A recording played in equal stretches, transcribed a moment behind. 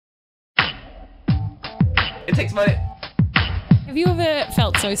It takes money. Have you ever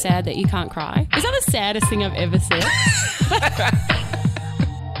felt so sad that you can't cry? Is that the saddest thing I've ever said?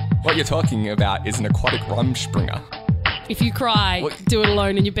 What you're talking about is an aquatic rumspringer. If you cry, do it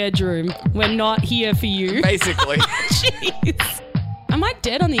alone in your bedroom. We're not here for you. Basically. Jeez. Am I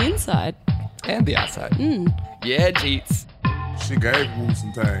dead on the inside? And the outside. Yeah, Jeets. She gave me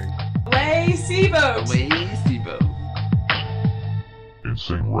some things. Away, Seaboat. Away, Seaboat.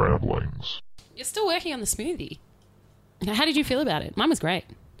 Insane ramblings. You're still working on the smoothie. How did you feel about it? Mine was great.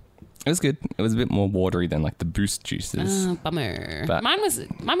 It was good. It was a bit more watery than like the boost juices. Bummer. But Mine was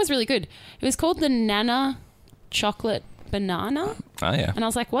really good. It was called the Nana Chocolate Banana. Oh, yeah. And I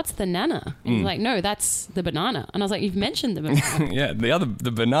was like, what's the Nana? And he's like, no, that's the banana. And I was like, you've mentioned the banana. Yeah,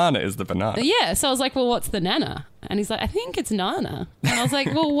 the banana is the banana. Yeah, so I was like, well, what's the Nana? And he's like, I think it's Nana. And I was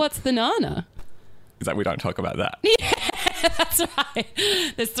like, well, what's the Nana? He's like, we don't talk about that. Yeah, that's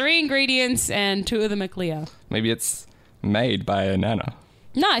right. There's 3 ingredients and 2 of them are clear. Maybe it's made by a nana.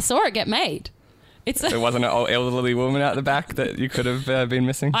 No, I saw it get made. There wasn't an old elderly woman out the back that you could have been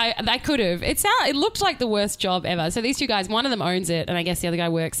missing? I could have. It looked like the worst job ever. So these 2 guys, one of them owns it and I guess the other guy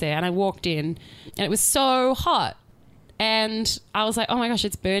works there. And I walked in and it was so hot. And I was like, oh my gosh,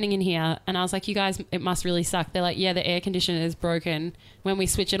 it's burning in here. And I was like, you guys, it must really suck. They're like, yeah, the air conditioner is broken. When we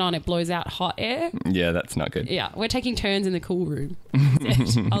switch it on, it blows out hot air. Yeah, that's not good. Yeah, we're taking turns in the cool room.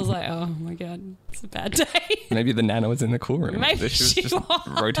 I was like, oh my God, it's a bad day. Maybe the nana was in the cool room. Maybe she was just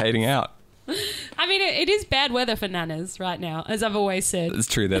rotating out. I mean, it is bad weather for nanas right now, as I've always said. It's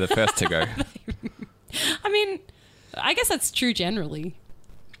true, they're the first to go. I mean, I guess that's true generally.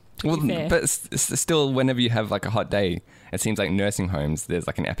 Well, but it's still, whenever you have like a hot day, it seems like nursing homes, there's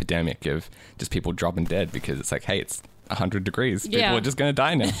like an epidemic of just people dropping dead because it's like, hey, it's 100 degrees. People are just going to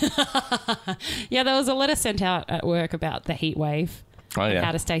die now. Yeah, there was a letter sent out at work about the heat wave. Oh, yeah.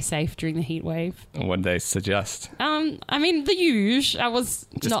 How to stay safe during the heat wave. What did they suggest? I mean, the usual. I was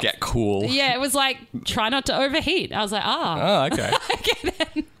just get cool. Yeah, it was like, try not to overheat. I was like, Oh, okay. Okay,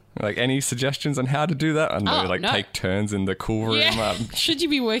 then. Like, any suggestions on how to do that? I don't know, no. Take turns in the cool room. Yeah. Should you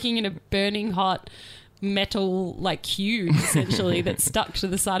be working in a burning hot metal, like, cube, essentially, that's stuck to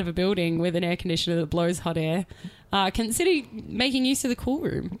the side of a building with an air conditioner that blows hot air? Consider making use of the cool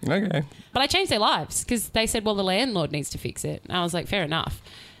room. Okay. But I changed their lives because they said, well, the landlord needs to fix it. And I was like, fair enough.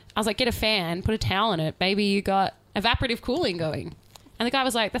 I was like, get a fan, put a towel in it. Baby, you got evaporative cooling going. And the guy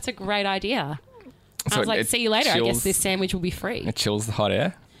was like, that's a great idea. So I was like, see you later. I guess this sandwich will be free. It chills the hot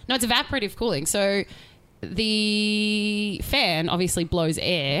air? No, it's evaporative cooling. So the fan obviously blows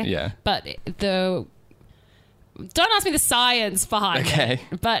air. Yeah. But don't ask me the science behind it.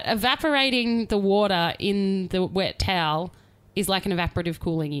 But evaporating the water in the wet towel is like an evaporative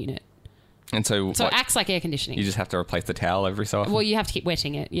cooling unit. And so it acts like air conditioning. You just have to replace the towel every so often? Well, you have to keep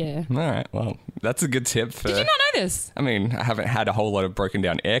wetting it, yeah. All right, well, that's a good tip. Did you not know this? I mean, I haven't had a whole lot of broken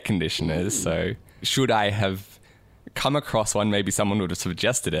down air conditioners, so should I have come across one, maybe someone would have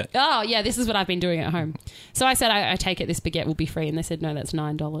suggested it. Oh, yeah, this is what I've been doing at home. So I said, I take it this baguette will be free, and they said, no, that's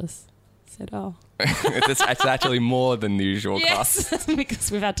 $9. I said, oh. It's actually more than the usual cost. Yes,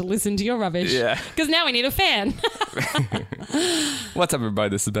 because we've had to listen to your rubbish. Yeah. Because now we need a fan. What's up, everybody?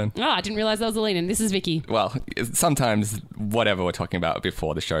 This is Ben. Oh, I didn't realise that was the lead-in. This is Vicki. Well, sometimes whatever we're talking about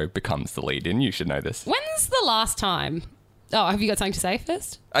before the show becomes the lead-in. You should know this. When's the last time? Oh, have you got something to say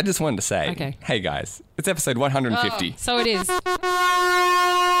first? I just wanted to say, okay. Hey guys, it's episode 150. Oh, so it is. Oh,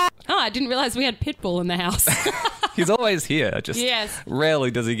 I didn't realise we had Pitbull in the house. He's always here. Just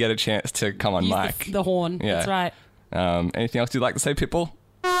rarely does he get a chance to come on mic. The horn. Yeah. That's right. Anything else you'd like to say, Pitbull?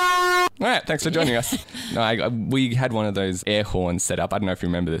 All right, thanks for joining us. No, we had one of those air horns set up. I don't know if you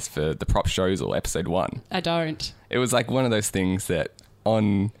remember this for the Propshowsal episode 1. I don't. It was like one of those things that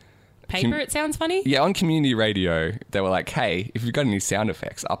on paper it sounds funny. Yeah, on community radio they were like, "Hey, if you've got any sound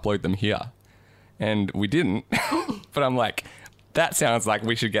effects, upload them here." And we didn't. But I'm like, that sounds like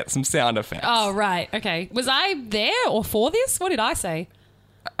we should get some sound effects. Oh, right. Okay. Was I there or for this? What did I say?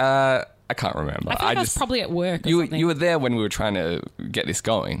 I can't remember. I think I was probably at work or something. You were there when we were trying to get this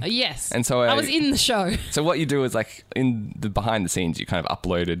going. Yes. And so I was in the show. So what you do is, like, in the behind the scenes, you kind of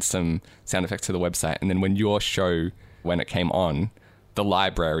uploaded some sound effects to the website, and then when your show, when it came on, the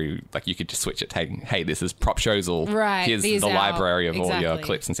library, like, you could just switch it, hey, this is Propshowsal. Right. Here's the library of all your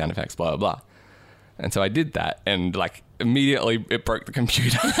clips and sound effects, blah, blah, blah. And so I did that, and, like, immediately it broke the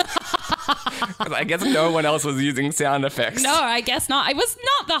computer. I guess no one else was using sound effects. No, I guess not. It was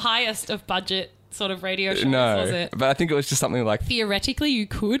not the highest of budget sort of radio shows, was it? But I think it was just something like... Theoretically, you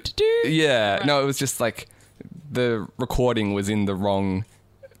could do? Yeah. Right. No, it was just like the recording was in the wrong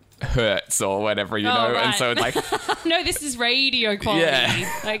hertz or whatever, you Oh, know? right. And so it's like, No, this is radio quality.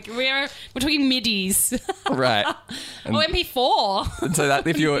 Yeah. Like we're talking midis. right. And, Oh, MP4. and so that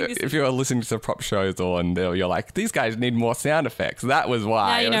if you're listening to Propshowsal and you're like, these guys need more sound effects, that was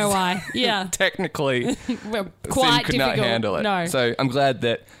why. Now you know why. Yeah. Technically, We're Sim quite could difficult. not handle it. No. So I'm glad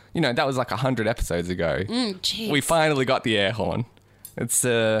that, that was like 100 episodes ago. Jeez. We finally got the air horn. It's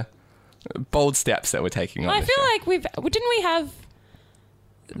bold steps that we're taking on I the feel show. like didn't we have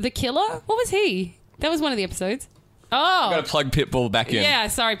the killer? What was he? That was one of the episodes. Oh. Got to plug Pitbull back in. Yeah,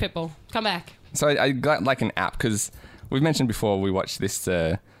 sorry, Pitbull. Come back. So I got like an app because we've mentioned before we watched this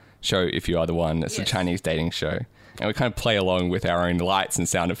show, If You Are the One. It's a Chinese dating show. And we kind of play along with our own lights and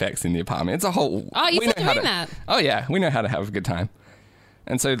sound effects in the apartment. It's a whole... Oh, you're we know still how doing to- that? Oh, yeah. We know how to have a good time.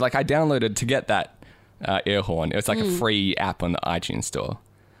 And so like I downloaded to get that air horn. It was like a free app on the iTunes store.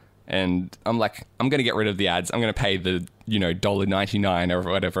 And I'm like, I'm going to get rid of the ads. I'm going to pay the, $1.99 or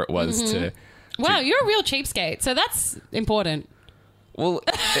whatever it was to... Wow, you're a real cheapskate. So that's important. Well,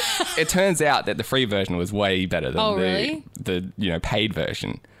 it turns out that the free version was way better than really? the paid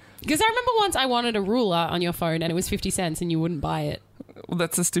version. Because I remember once I wanted a ruler on your phone and it was 50 cents and you wouldn't buy it. Well,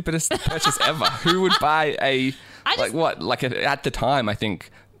 that's the stupidest purchase ever. Who would buy at the time, I think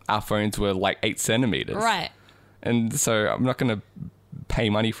our phones were like 8 centimeters. Right. And so I'm not going to pay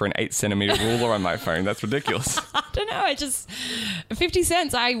money for an 8 centimeter ruler on my phone. That's ridiculous. I don't know. 50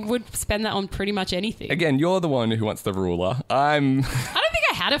 cents, I would spend that on pretty much anything. Again, you're the one who wants the ruler. I don't think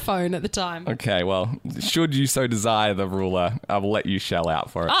I had a phone at the time. Okay, well, should you so desire the ruler, I will let you shell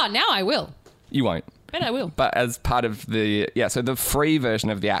out for it. Oh, now I will. You won't. Bet I will. But as part of so the free version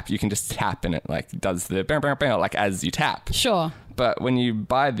of the app, you can just tap and it like does the bang, bang, bang, like as you tap. Sure. But when you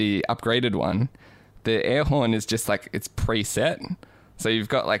buy the upgraded one, the air horn is just like, it's preset. So you've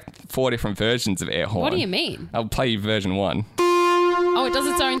got like 4 different versions of air horn. What do you mean? I'll play you version 1. Oh, it does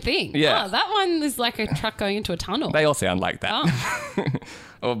its own thing. Yeah. Oh, that one is like a truck going into a tunnel. They all sound like that.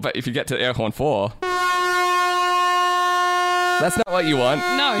 Oh. But if you get to air horn 4, that's not what you want.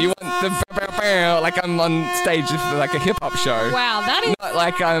 No. You want the like I'm on stage for like a hip hop show. Wow, that is Not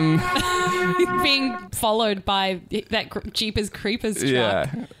like I'm being followed by that Jeepers Creepers truck.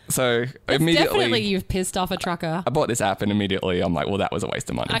 yeah. So Definitely immediately you've pissed off a trucker. I bought this app and immediately I'm like, well, that was a waste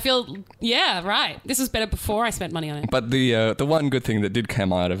of money. I feel, yeah, right. This was better before I spent money on it. But the one good thing that did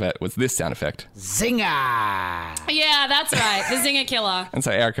come out of it was this sound effect. Zinger! Yeah, that's right. The Zinger Killer. And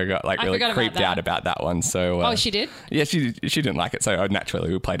so Erica got like I really forgot about creeped that. out about that one. So Oh, she did? Yeah, she didn't like it. So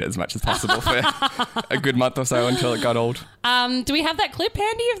naturally we played it as much as possible for a good month or so until it got old. Do we have that clip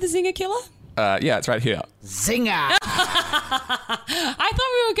handy of the Zinger Killer? Yeah, it's right here. Zinger! I thought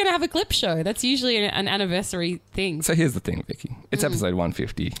we were going to have a clip show. That's usually an anniversary thing. So here's the thing, Vicky. It's episode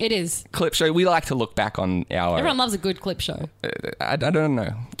 150. It is. Clip show. We like to look back on our... Everyone loves a good clip show. I don't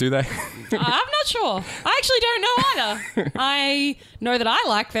know. Do they? I'm not sure. I actually don't know either. I know that I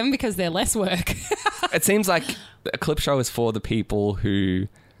like them because they're less work. It seems like a clip show is for the people who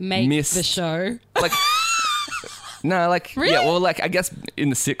Make miss the show. Like... No, like... Really? Yeah, well, like, I guess in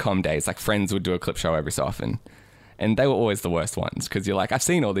the sitcom days, like, Friends would do a clip show every so often. And they were always the worst ones because you're like, I've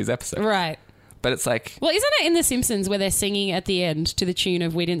seen all these episodes. Right. But it's like... Well, isn't it in The Simpsons where they're singing at the end to the tune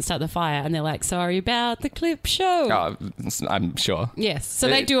of We Didn't Start the Fire and they're like, sorry about the clip show? Oh, I'm sure. Yes. So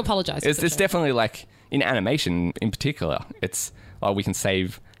they do apologise. It's definitely like, in animation in particular, it's, we can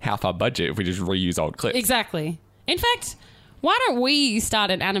save half our budget if we just reuse old clips. Exactly. In fact, why don't we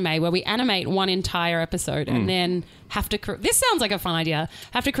start an anime where we animate one entire episode and then have to... this sounds like a fun idea.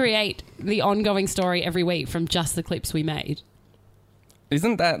 Have to create the ongoing story every week from just the clips we made.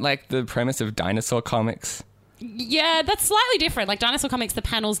 Isn't that like the premise of dinosaur comics? Yeah, that's slightly different. Like Dinosaur Comics, the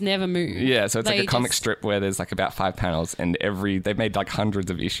panels never move. Yeah, so it's like They a comic just- strip where there's like about 5 panels and they've made like hundreds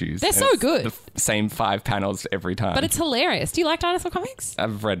of issues. They're and so it's good. The same 5 panels every time. But it's hilarious. Do you like Dinosaur Comics?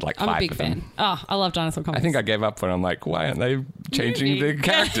 I've read like 5 I'm a big of them. fan. Oh, I love Dinosaur Comics. I think I gave up when I'm like, why aren't they changing Movie. the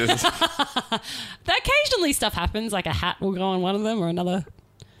characters? Occasionally stuff happens, like a hat will go on one of them or another.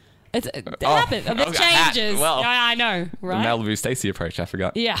 It Oh, happens. It a hat. changes. Well, I know, The right? Malibu Stacy approach, I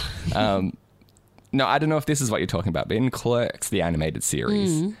forgot. Yeah. No, I don't know if this is what you're talking about, but in Clerks, the animated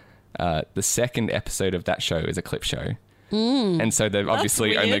series, the second episode of that show is a clip show. And so they've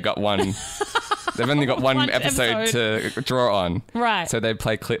obviously only weird. got one... They've only got one episode to draw on. Right. So they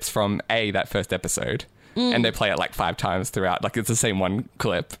play clips from that first episode. And they play it like 5 times throughout. Like it's the same one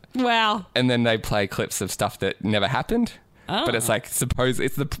clip. Wow. And then they play clips of stuff that never happened. Oh. But it's like, it's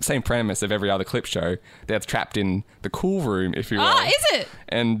the same premise of every other clip show. They're trapped in the cool room, if you will. Ah, is it?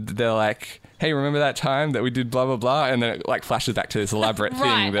 And they're like, hey, remember that time that we did blah, blah, blah? And then it like flashes back to this elaborate Right,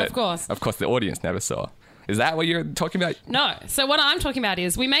 thing that, of course. the audience never saw. Is that what you're talking about? No. So what I'm talking about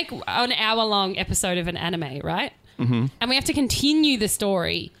is we make an hour-long episode of an anime, right? Mm-hmm. And we have to continue the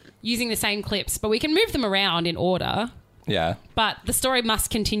story using the same clips, but we can move them around in order. Yeah. But the story must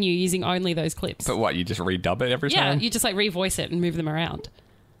continue using only those clips. But what, you just redub it every Yeah, time? you just like revoice it and move them around.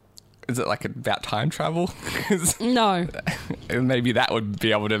 Is it like about time travel? 'Cause No. maybe that would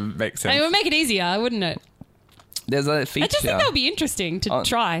be able to make sense. It would make it easier, wouldn't it? There's a feature. I just think that would be interesting to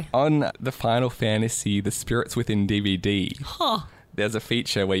try. On the Final Fantasy, the Spirits Within DVD, Huh. there's a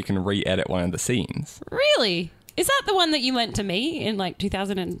feature where you can re-edit one of the scenes. Really? Is that the one that you lent to me in like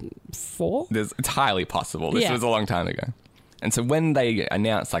 2004? It's highly possible. This was a long time ago. And so when they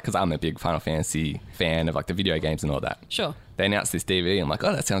announced, like, because I'm a big Final Fantasy fan of like the video games and all that. Sure. They announced this DVD. I'm like,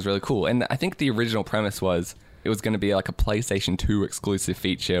 oh, that sounds really cool. And I think the original premise was it was going to be like a PlayStation 2 exclusive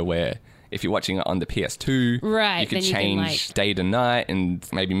feature where if you're watching it on the PS2, right, you could then change day to night and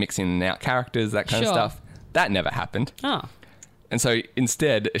maybe mix in and out characters, that kind of stuff. That never happened. Oh. And so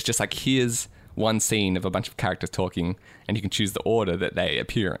instead, it's just like, here's one scene of a bunch of characters talking and you can choose the order that they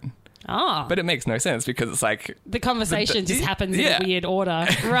appear in. Oh. But it makes no sense because it's like... The conversation just happens in a weird order.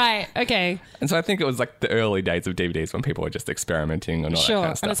 Right, okay. And so I think it was like the early days of DVDs when people were just experimenting and all that kind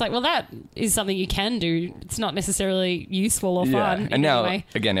of stuff. And it's like, well, that is something you can do. It's not necessarily useful or fun. And now,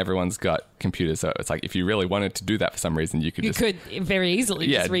 again, everyone's got computers, so it's like if you really wanted to do that for some reason, you could very easily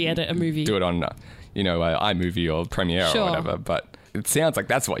just re-edit a movie. Do it on, iMovie or Premiere or whatever. But it sounds like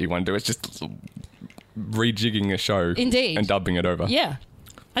that's what you want to do. It's just rejigging a show. Indeed. And dubbing it over. Yeah.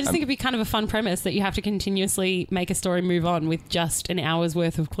 I just think it'd be kind of a fun premise that you have to continuously make a story move on with just an hour's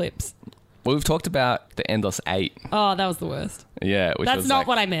worth of clips. Well, we've talked about the Endless 8. Oh, that was the worst. Yeah. That's not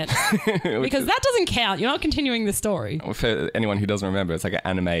what I meant. Because that doesn't count. You're not continuing the story. For anyone who doesn't remember, it's like an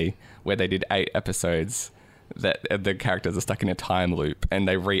anime where they did 8 episodes that the characters are stuck in a time loop and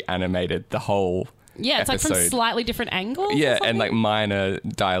they reanimated the whole it's episode. like from slightly different angles. Yeah, and like minor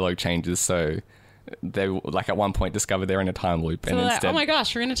dialogue changes, so they like at one point discover they're in a time loop. So and like, instead, oh my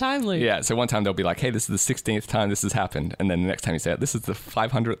gosh, we're in a time loop. Yeah, so one time they'll be like, hey, this is the 16th time this has happened. And then the next time you say it, this is the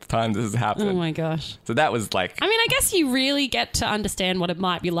 500th time this has happened. Oh my gosh. So that was like... I mean, I guess you really get to understand what it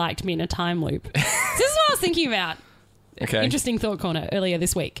might be like to be in a time loop. This is what I was thinking about. Okay. Interesting thought corner earlier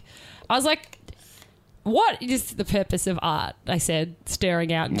this week. I was like, what is the purpose of art? I said,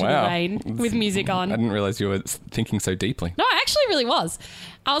 staring out into the rain with music on. I didn't realize you were thinking so deeply. No, I actually really was.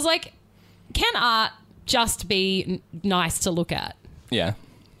 I was like, can art just be nice to look at? Yeah.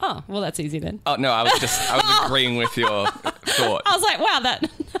 Oh, well, that's easy then. Oh, no, I was agreeing with your thought. I was like, wow, that...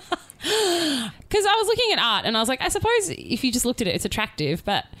 Because I was looking at art and I was like, I suppose if you just looked at it, it's attractive,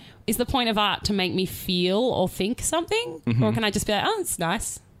 but is the point of art to make me feel or think something? Mm-hmm. Or can I just be like, oh, it's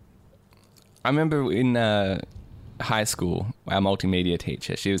nice? I remember in high school, our multimedia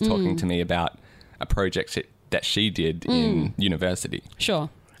teacher, she was talking to me about a project that she did in university. Sure.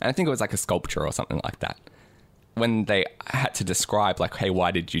 And I think it was like a sculpture or something like that. When they had to describe, like, hey,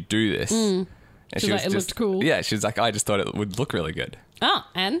 why did you do this? And she was like, it looked cool. Yeah, she was like, I just thought it would look really good. Oh,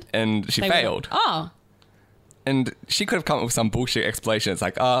 and? And she failed. And she could have come up with some bullshit explanation. It's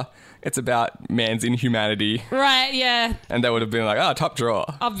like, it's about man's inhumanity. Right, yeah. And they would have been like, top drawer.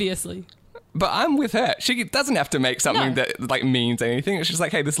 Obviously. But I'm with her. She doesn't have to make something that like means anything. It's just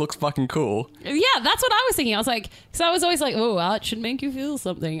like, hey, this looks fucking cool. Yeah, that's what I was thinking. I was like, because I was always like, oh, art should make you feel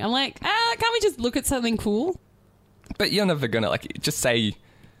something. I'm like, can't we just look at something cool? But you're never gonna like just say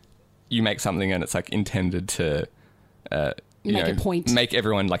you make something and it's like intended to make a point, make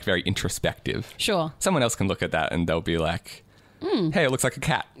everyone like very introspective. Sure. Someone else can look at that and they'll be like, hey, it looks like a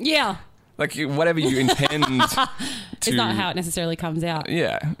cat. Yeah. Like, whatever you intend to... It's not how it necessarily comes out.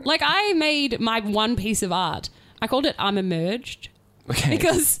 Yeah. Like, I made my one piece of art. I called it I'm Emerged. Okay.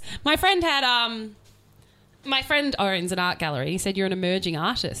 Because my friend had... my friend owns an art gallery. He said, you're an emerging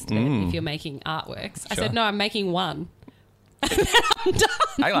artist if you're making artworks. I said, no, I'm making one. And then I'm done.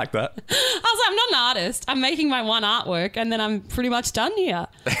 I like that. I was like, I'm not an artist. I'm making my one artwork and then I'm pretty much done here.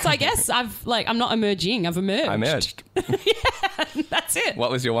 So I guess I'm not emerging. I've emerged. I emerged. Yeah, that's it.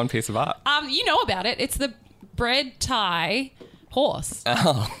 What was your one piece of art? You know about it. It's the bread tie horse.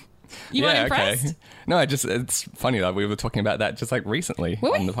 Oh. You weren't impressed? Okay. No, it's funny that we were talking about that just like recently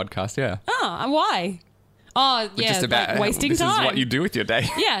on the podcast. Yeah. Oh, and why? Oh, yeah. Just about like wasting time. This is what you do with your day.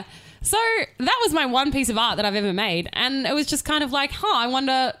 Yeah. So that was my one piece of art that I've ever made. And it was just kind of like, I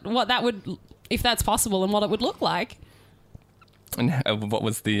wonder what that would, if that's possible and what it would look like. And what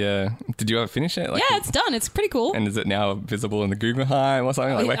was the, did you ever finish it? Like, yeah, it's done. It's pretty cool. And is it now visible in the Guggenheim or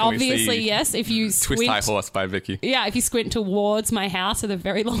something? Like, where can obviously, we see yes. If you squint. Twist High Horse by Vicki. Yeah, if you squint towards my house with a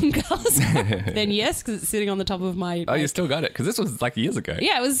very long cast, then yes, because it's sitting on the top of my... Oh, you still got it? Because this was like years ago.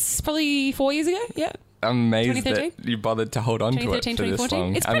 Yeah, it was probably 4 years ago. Yeah. I'm amazed 2013? that you bothered to hold on to it for 2013, this 2014.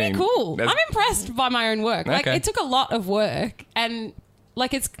 long. It's pretty cool. there's- I'm impressed by my own work. Like, Okay. it took a lot of work, and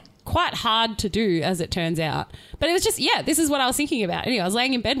like it's quite hard to do, as it turns out. But it was just, this is what I was thinking about. Anyway, I was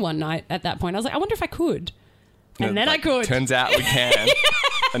laying in bed one night at that point. I was like, I wonder if I could. And then I could. Turns out we can.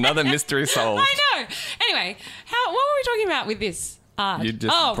 Another mystery solved. I know. Anyway, what were we talking about with this art? You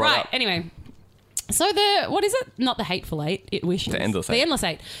just brought up- Anyway, so what is it? Not the Hateful Eight. It wishes. The Endless Eight. The Endless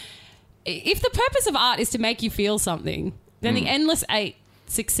Eight. If the purpose of art is to make you feel something, then the Endless Eight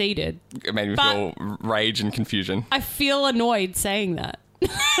succeeded. It made me feel rage and confusion. I feel annoyed saying that.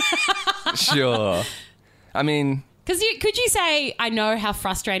 Sure. I mean, Because could you say, I know how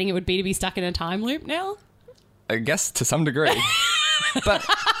frustrating it would be to be stuck in a time loop now? I guess to some degree. But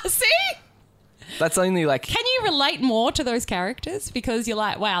See? that's only like... Can you relate more to those characters? Because you're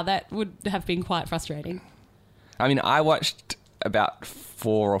like, wow, that would have been quite frustrating. I mean, I watched about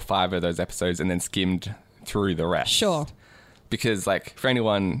 4 or 5 of those episodes and then skimmed through the rest. Sure. Because, like, for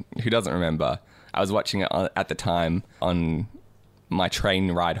anyone who doesn't remember, I was watching it at the time on my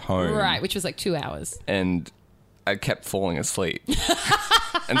train ride home. Right, which was like 2 hours. And I kept falling asleep.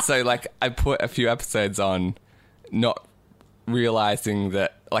 And so, like, I put a few episodes on, not realizing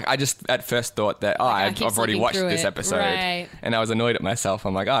that, like, I just at first thought that, I've keep already slipping watched through this it. episode. Right. And I was annoyed at myself.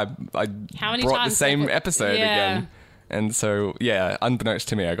 I'm like, I How many brought the times same have it- episode Yeah. again. And so, unbeknownst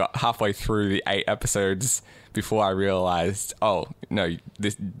to me, I got halfway through the 8 episodes before I realized, oh, no,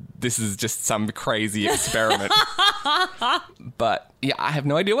 this is just some crazy experiment. But, I have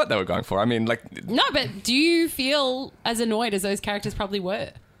no idea what they were going for. I mean, like... No, but do you feel as annoyed as those characters probably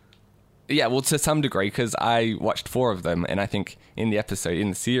were? Yeah, well, to some degree, because I watched 4 of them, and I think in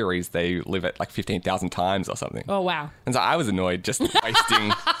the series, they live it like 15,000 times or something. Oh, wow. And so I was annoyed just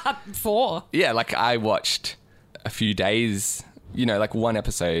wasting... 4. Yeah, like I watched a few days, like one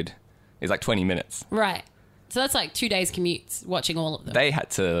episode is like 20 minutes. Right. So that's like 2 days commutes watching all of them. They had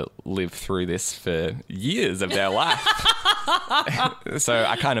to live through this for years of their life. So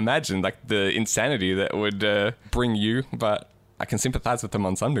I can't imagine like the insanity that would bring you, but I can sympathize with them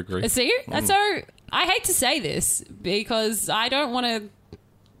on some degree. See? So I hate to say this because I don't want to...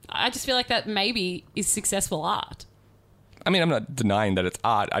 I just feel like that maybe is successful art. I mean, I'm not denying that it's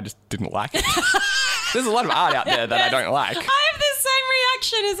art. I just didn't like it. There's a lot of art out there that I don't like. I have this same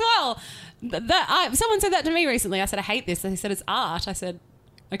reaction as well. Someone said that to me recently. I said, I hate this. They said, it's art. I said,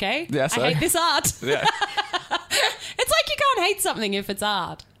 okay. Yeah, so? I hate this art. Yeah. It's like you can't hate something if it's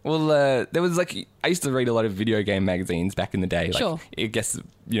art. Well, there was like, I used to read a lot of video game magazines back in the day. Like, Sure. I guess,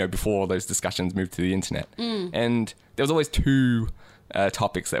 before those discussions moved to the internet. And there was always 2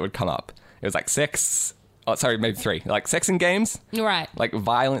 topics that would come up. It was like sex. Oh, sorry, maybe 3. Like sex in games. Right. Like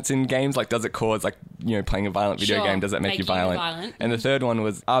violence in games. Like, does it cause, like, playing a violent video Sure. game, does that make you violent? violent. And the third one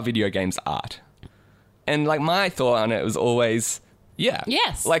was, are video games art? And, like, my thought on it was always, yeah.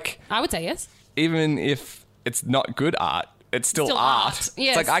 Yes. Like, I would say yes. even if it's not good art, it's still art.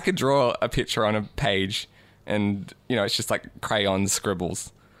 Yes. It's like I could draw a picture on a page and, it's just like crayon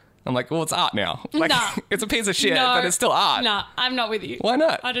scribbles. I'm like, well, it's art now. Like, No. it's a piece of shit, No. but it's still art. No, I'm not with you. Why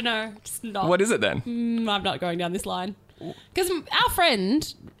not? I don't know. Just not. What is it then? I'm not going down this line. Because our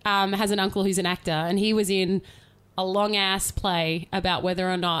friend has an uncle who's an actor, and he was in a long-ass play about whether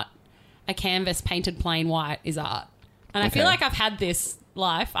or not a canvas painted plain white is art. And I feel like I've had this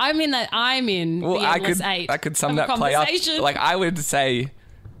life. I'm in the Endless Eight. I could sum of that a play up. conversation. Like, I would say,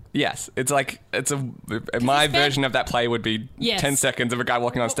 yes. It's like, my version of that play would be Yes. 10 seconds of a guy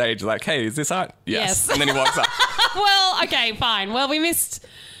walking on stage like, hey, is this art? Yes. And then he walks up. Well, okay, fine. Well, we missed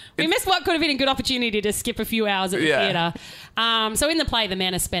what could have been a good opportunity to skip a few hours at the theatre. So in the play, the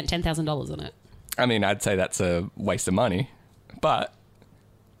man has spent $10,000 on it. I mean, I'd say that's a waste of money, but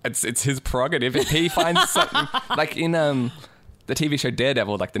it's his prerogative. If he finds something, like in the TV show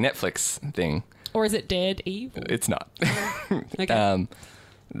Daredevil, like the Netflix thing. Or is it Dead Eve? It's not. Okay.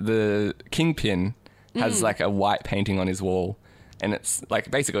 The Kingpin has like a white painting on his wall, and it's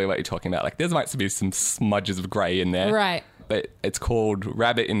like basically what you're talking about. Like there might be some smudges of grey in there, Right. But it's called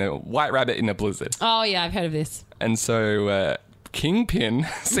White Rabbit in a Blizzard. Oh, yeah, I've heard of this. And so Kingpin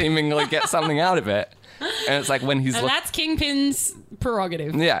seemingly gets something out of it. And it's like when he's... And that's Kingpin's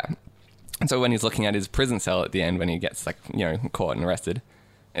prerogative. Yeah. And so when he's looking at his prison cell at the end, when he gets like, caught and arrested,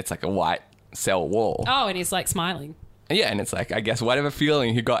 it's like a white cell wall. Oh, and he's like smiling. Yeah, and it's like, I guess whatever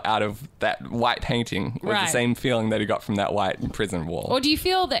feeling he got out of that white painting was Right. the same feeling that he got from that white prison wall. Or do you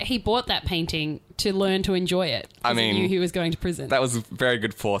feel that he bought that painting to learn to enjoy it? I 'cause he mean, knew he was going to prison. That was very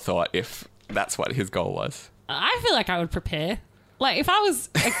good forethought if that's what his goal was. I feel like I would prepare. Like if I was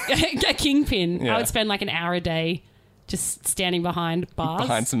a kingpin, Yeah. I would spend like an hour a day just standing behind bars.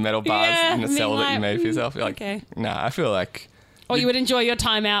 Behind some metal bars in a cell that you made for yourself. You're like, okay. nah, I feel like... Or you would enjoy your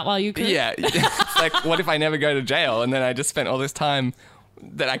time out while you could. Yeah. It's like, what if I never go to jail and then I just spent all this time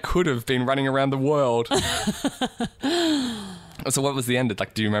that I could have been running around the world? So what was the end?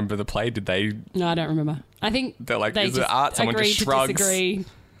 Like, do you remember the play? Did they... No, I don't remember. I think they're like, they is it art? Someone just shrugs. Disagree.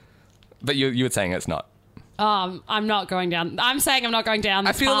 But you were saying it's not. I'm not going down. I'm saying I'm not going down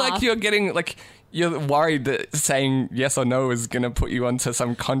this I feel path. like you're getting, like... You're worried that saying yes or no is going to put you onto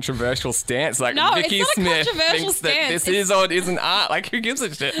some controversial stance. Like, No, Vicki it's not a Smith controversial thinks that stance. this is or it isn't art. Like, who gives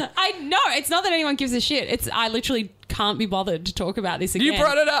a shit? I know. It's not that anyone gives a shit. I literally can't be bothered to talk about this again. You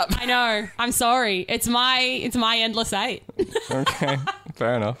brought it up. I know. I'm sorry. It's my endless hate. Okay,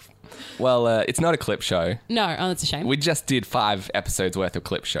 fair enough. Well, it's not a clip show. No. Oh, that's a shame. We just did 5 episodes worth of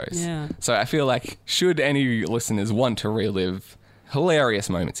clip shows. Yeah. So I feel like, should any listeners want to relive hilarious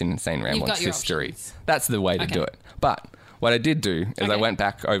moments in Insane Ramblings got your history, options. that's the way to do it. But what I did do is I went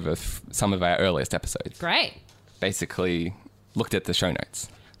back over some of our earliest episodes. Great. Basically looked at the show notes.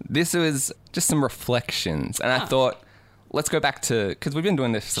 This was just some reflections. And I thought, let's go back to... Because we've been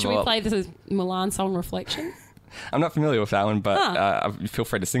doing this for Should we play this Milan song Reflection? I'm not familiar with that one, but feel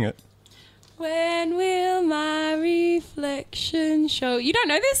free to sing it. When will my reflection show... You don't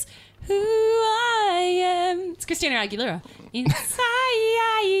know this? Who I am. It's Christina Aguilera. Inside.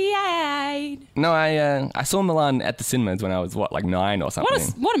 No, I saw Milan at the cinemas when I was, like 9 or something.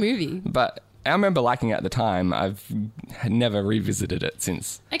 What a movie. But I remember liking it at the time. I've never revisited it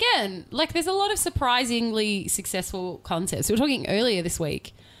since. Again, like there's a lot of surprisingly successful concepts. We were talking earlier this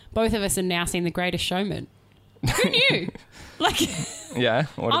week. Both of us are now seeing The Greatest Showman. Who knew? Like, yeah,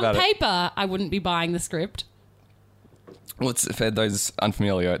 what on about paper, I wouldn't be buying the script. Well, for those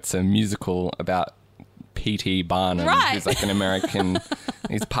unfamiliar, it's a musical about P.T. Barnum, Right. who's like an American.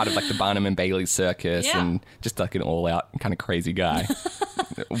 He's part of like the Barnum and Bailey circus and just like an all-out kind of crazy guy.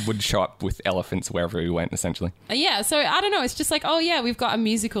 Would show up with elephants wherever he went, essentially. Yeah, so I don't know. It's just like, oh yeah, we've got a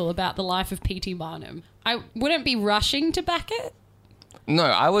musical about the life of P.T. Barnum. I wouldn't be rushing to back it. No,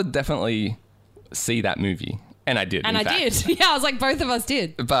 I would definitely see that movie. And I did. And I did. Yeah, I was like, both of us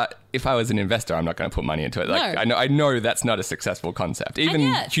did. But if I was an investor, I'm not going to put money into it. Like, No. I know that's not a successful concept.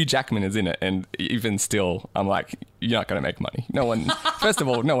 Even Hugh Jackman is in it, and even still, I'm like, you're not going to make money. No one. First of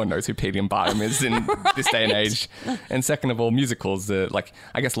all, no one knows who P.T. Barnum is in this day and age. And second of all, musicals, like,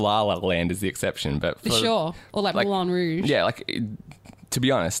 I guess La La Land is the exception. But for, Sure. Or like Moulin Rouge. Yeah, like, to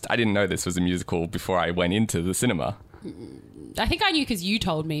be honest, I didn't know this was a musical before I went into the cinema. I think I knew because you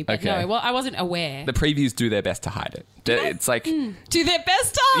told me, but no, well, I wasn't aware. The previews do their best to hide it. It's like... Do their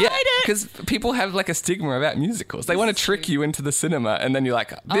best to hide it? because people have like a stigma about musicals. They want to trick you into the cinema and then you're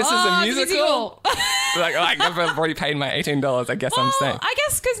like, this is a musical? like, I've already paid my $18. I guess I'm staying. I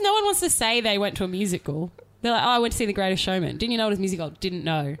guess because no one wants to say they went to a musical. They're like, oh, I went to see The Greatest Showman. Didn't you know it was a musical? Didn't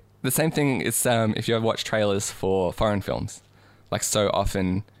know. The same thing is if you ever watch trailers for foreign films. Like so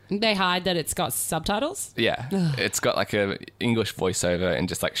often... They hide that it's got subtitles? Yeah. It's got like a English voiceover and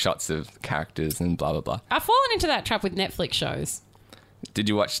just like shots of characters and blah, blah, blah. I've fallen into that trap with Netflix shows. Did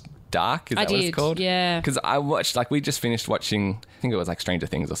you watch Dark? Is that what it's called? Yeah. Because I watched, like, we just finished watching, I think it was like Stranger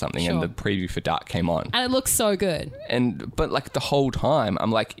Things or something, and the preview for Dark came on. And it looks so good. But like the whole time,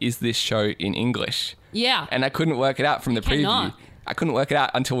 I'm like, is this show in English? Yeah. And I couldn't work it out from the preview. Cannot. I couldn't work it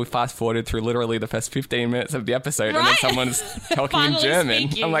out until we fast forwarded through literally the first 15 minutes of the episode and then someone's talking in Finally German.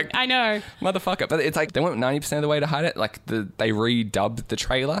 speaking. I'm like, I know. motherfucker. But it's like they went 90% of the way to hide it. Like they redubbed the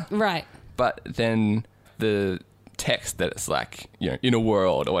trailer. Right. But then the text that it's like, you know, in a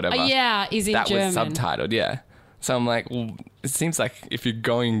world or whatever. Is in German. That was subtitled, yeah. So I'm like, well, it seems like if you're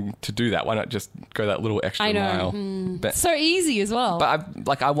going to do that, why not just go that little extra mile? But, so easy as well.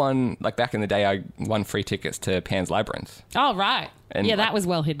 But I won, like back in the day, I won free tickets to Pan's Labyrinth. Oh, right. And yeah, that was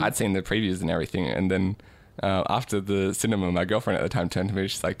well hidden. I'd seen the previews and everything. And then after the cinema, my girlfriend at the time turned to me.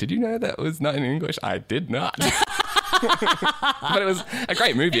 She's like, did you know that was not in English? I did not. But it was a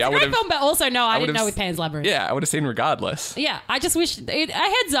great movie. It's a great film, but also, no, I didn't know with Pan's Labyrinth. Yeah, I would have seen regardless. Yeah, I just wish a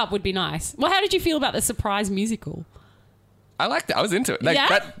heads up would be nice. Well, how did you feel about the surprise musical? I liked it. I was into it. Like,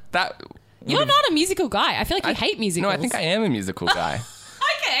 yeah? That You're not a musical guy. I feel like you hate musicals. No, I think I am a musical guy.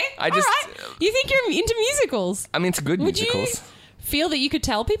 Okay. I just... All right. You think you're into musicals? I'm into good musicals. Would you feel that you could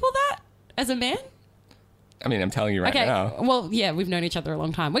tell people that as a man? I mean, I'm telling you right now. Well, yeah, we've known each other a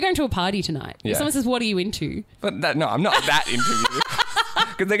long time. We're going to a party tonight. Yeah. If someone says, what are you into? But no, I'm not that into musicals.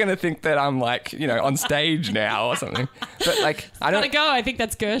 Because they're going to think that I'm like, you know, on stage now or something. But like, I don't... Gotta go. I think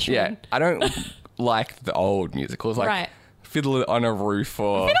that's Gershwin. Yeah, I don't like the old musicals. Like, right. Fiddler on a Roof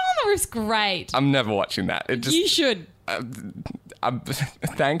or... Fiddler on the Roof's great. I'm never watching that. It just... You should.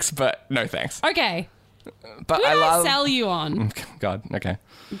 Thanks, but no thanks. Okay. But Could I love. sell you on? God, okay.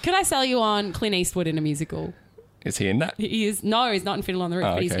 Could I sell you on Clint Eastwood in a musical? Is he in that? He is. No, he's not in Fiddle on the Roof,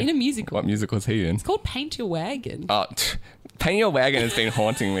 Oh, but he's okay. in a musical. What musical is he in? It's called Paint Your Wagon. Oh, Paint Your Wagon has been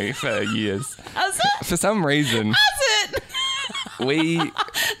haunting me for years. Has it? For some reason, Has it?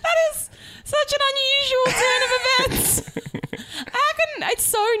 That is such an unusual turn of events. How can it's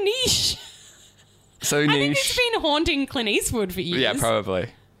so niche? So I think niche. it's been haunting Clint Eastwood for years. Yeah, probably.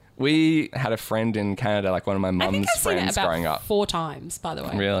 We had a friend in Canada, like one of my I think mum's I've seen it friends about growing up. 4 times, by the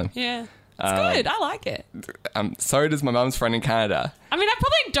way. Really? Yeah. It's good. I like it. So does my mum's friend in Canada. I mean, I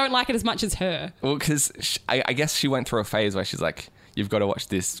probably don't like it as much as her. Well, because I guess she went through a phase where she's like, "You've got to watch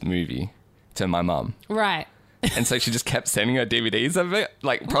this movie," to my mum. Right. And so she just kept sending her DVDs of it,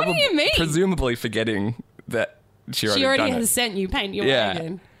 like What do you mean? presumably forgetting that she already, She already done has it. sent you Paint Your Yeah.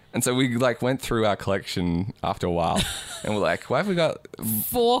 Wagon. And so we like went through our collection after a while, and we're like, "Why have we got?"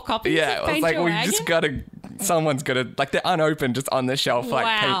 4 copies Yeah, of I was Paint like, Your "We Wagon? just gotta. Someone's gotta like they're unopened, just on the shelf, like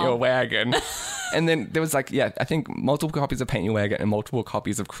Paint Wow. Your Wagon." And then there was like, I think multiple copies of Paint Your Wagon and multiple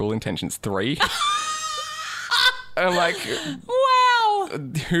copies of Cruel Intentions 3. And I'm like, Wow.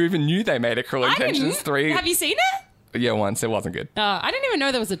 who even knew they made a Cruel I Intentions didn't. 3? Have you seen it? Yeah, once. It wasn't good. I didn't even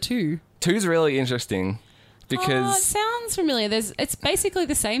know there was a 2. 2's really interesting Oh, it because sounds familiar. It's basically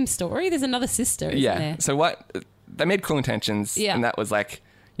the same story. There's another sister, isn't there? So what they made Cruel Intentions, Yeah. and that was like,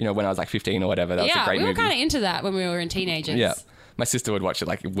 when I was like 15 or whatever. That was a Yeah, great we were movie. kind of into that when we were in teenagers. Yeah, my sister would watch it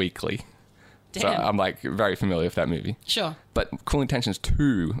like weekly. So Damn. I'm like very familiar with that movie. Sure. But Cruel Intentions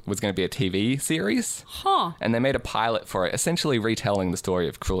 2 was going to be a TV series. Huh. And they made a pilot for it, essentially retelling the story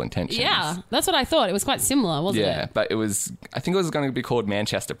of Cruel Intentions. Yeah, that's what I thought. It was quite similar, wasn't Yeah, it? but I think it was going to be called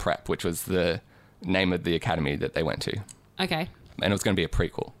Manchester Prep, which was the name of the academy that they went to. Okay. And it was going to be a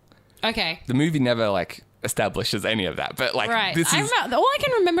prequel. Okay. The movie never like establishes any of that, but like Right. this is All I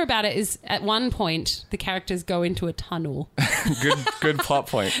can remember about it is at one point the characters go into a tunnel. good plot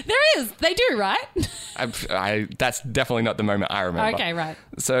point. There is. They do, right? That's definitely not the moment I remember. Okay, right.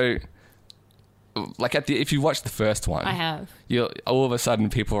 So, like if you watch the first one, I have. All of a sudden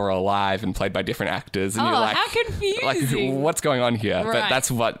people are alive and played by different actors, and Oh, you're like, how confusing. Like, what's going on here? But Right.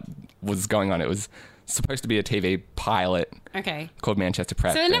 that's what was going on. It was supposed to be a TV pilot Okay. called Manchester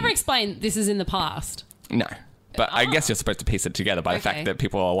Prep. So they never and- explained this is in the past. No. But I guess you're supposed to piece it together by the Okay. fact that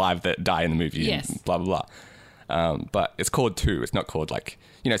people are alive that die in the movie Yes. and blah, blah, blah. But it's called 2. It's not called like,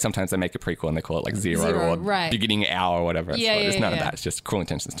 sometimes they make a prequel and they call it like 0 or right. Beginning Hour or whatever. Yeah, It's none of yeah. that. It's just Cruel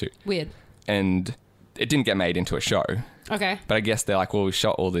Intentions 2. Weird. And it didn't get made into a show. Okay. But I guess they're like, well, we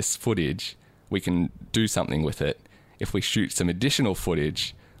shot all this footage. We can do something with it. If we shoot some additional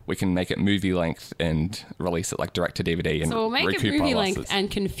footage, we can make it movie length and release it like direct to DVD and So we'll make it recoup movie our length losses.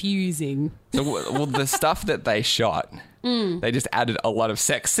 and confusing. So, well, the stuff that they shot, they just added a lot of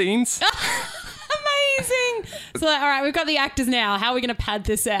sex scenes. Amazing. So, all right, we've got the actors now. How are we going to pad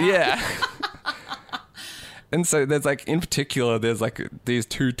this out? Yeah. And so there's like, in particular, there's like these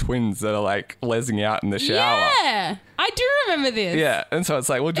 2 twins that are like lesing out in the shower. Yeah. I do remember this. Yeah. And so it's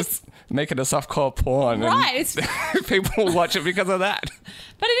like, we'll just make it a softcore porn. Right, it's- And people will watch it because of that.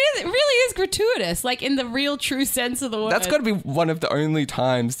 But it really is gratuitous, like in the real true sense of the word. That's got to be one of the only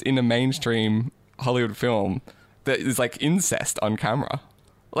times in a mainstream Hollywood film that is like incest on camera.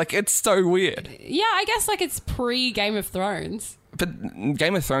 Like, it's so weird. Yeah, I guess like it's pre-Game of Thrones. But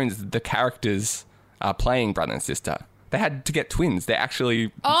Game of Thrones, the characters are playing brother and sister. They had to get twins. They're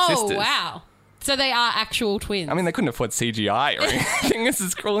actually sisters. Oh, wow. So they are actual twins. I mean, they couldn't afford CGI or anything. This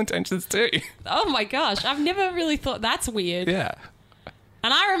is Cruel Intentions too. Oh my gosh, I've never really thought that's weird. Yeah.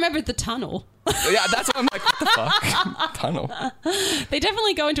 And I remembered the tunnel. Yeah, that's what I'm like, what the fuck? Tunnel. They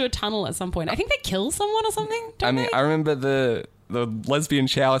definitely go into a tunnel at some point. I think they kill someone or something, don't I mean, they? I remember the lesbian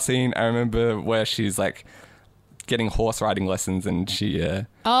shower scene. I remember where she's like getting horse riding lessons and she has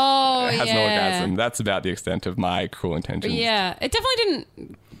an orgasm. That's about the extent of my Cruel Intentions. Yeah, it definitely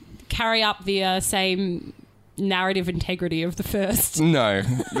didn't carry up the same narrative integrity of the first. No,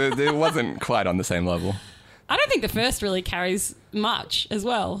 it wasn't quite on the same level. I don't think the first really carries much as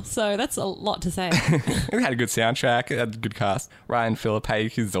well, so that's a lot to say. It had a good soundtrack. It had a good cast. Ryan Philippe,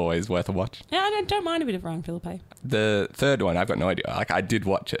 he's always worth a watch. Yeah, I don't mind a bit of Ryan Philippe. The third one, I've got no idea. Like, I did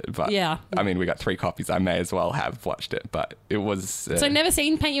watch it, but Yeah. I mean, we got 3 copies. I may as well have watched it, but it was... So never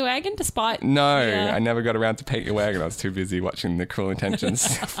seen Paint Your Wagon, despite... No, Yeah. I never got around to Paint Your Wagon. I was too busy watching the Cruel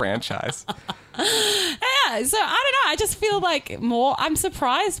Intentions franchise. Yeah, so I don't know. I just feel like I'm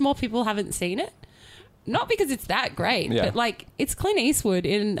surprised more people haven't seen it. Not because it's that great, Yeah. but like it's Clint Eastwood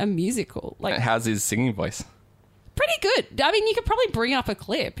in a musical. Like How's his singing voice? pretty good. I mean, you could probably bring up a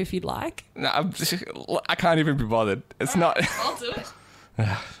clip if you'd like. No, I can't even be bothered. It's not... I'll do it.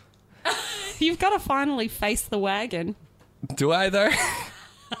 You've got to finally face the wagon. Do I, though?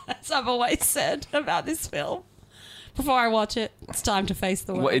 As I've always said about this film. Before I watch it, it's time to face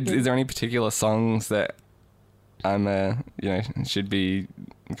the wagon. Is there any particular songs that I'm, should be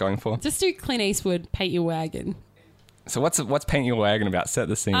going for? Just do Clint Eastwood, Paint Your Wagon. So what's Paint Your Wagon about? Set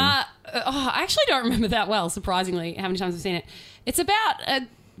the scene. I actually don't remember that well, surprisingly, how many times I've seen it. It's about a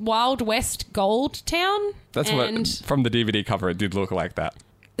Wild West gold town. That's what, from the DVD cover, it did look like that.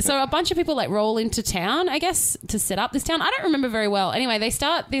 So a bunch of people like roll into town, I guess, to set up this town. I don't remember very well. Anyway, they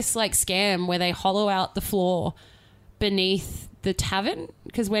start this like scam where they hollow out the floor beneath the tavern,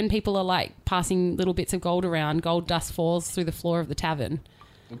 because when people are like passing little bits of gold around, gold dust falls through the floor of the tavern.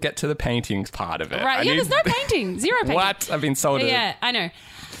 Get to the paintings part of it. Right, there's no painting. Zero painting. What? I've been sold it. Yeah, I know.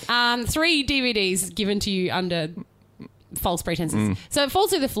 3 DVDs given to you under false pretenses. So it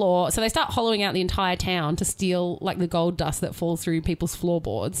falls through the floor, so they start hollowing out the entire town to steal like the gold dust that falls through people's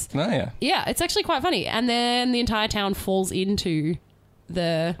floorboards. Oh, yeah. Yeah, it's actually quite funny. And then the entire town falls into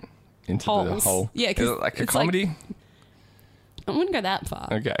the holes. The hole. Yeah, is it like a comedy? I wouldn't go that far.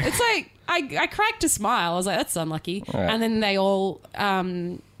 Okay. It's like I cracked a smile. I was like, that's unlucky. Right. And then they all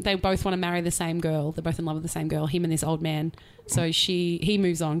they both want to marry the same girl. They're both in love with the same girl, him and this old man. So he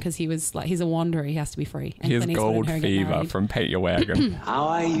moves on because he was like, he's a wanderer, he has to be free. And Here's Clint Eastwood Gold and her get Fever married. from Paint Your Wagon. How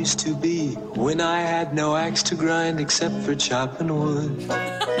I used to be when I had no axe to grind except for chopping wood.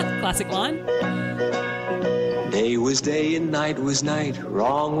 Classic line. Day was day and night was night.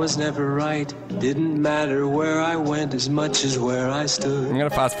 Wrong was never right. Didn't matter where I went as much as where I I'm stood. going to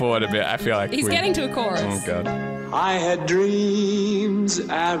fast forward a bit. I feel like He's getting to a chorus. Oh, God. I had dreams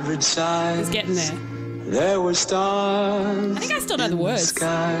average size. He's getting there. There were stars. I think I still know the in words.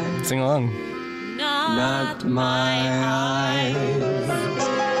 Sky. Sing along. Not my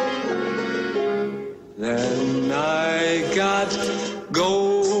eyes. Then I got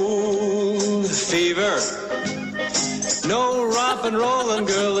gold fever. No romp and rollin'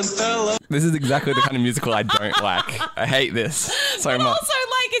 girl and fella. This is exactly the kind of musical I don't like. I hate this so But much. also,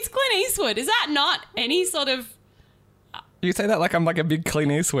 like, it's Clint Eastwood. Is that not any sort of... You say that like I'm like a big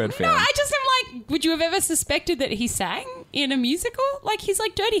Clint Eastwood fan. No, I just am like, would you have ever suspected that he sang in a musical? Like, he's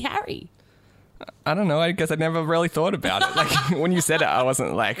like Dirty Harry. I don't know. I guess I never really thought about it. Like when you said it, I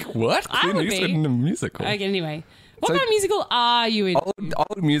wasn't like, what? I Clint would Eastwood be. in a musical? Okay, anyway. What So- kind of musical are you in?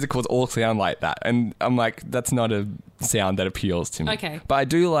 Old musicals all sound like that, and I'm like, that's not a sound that appeals to me. Okay. But I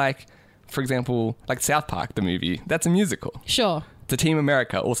do like, for example, like South Park, the movie. That's a musical. Sure. The Team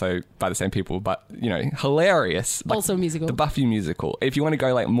America, also by the same people, but hilarious. Like Also a musical. The Buffy musical. If you want to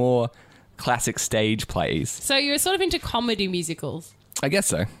go like more classic stage plays, So you're sort of into comedy musicals. I guess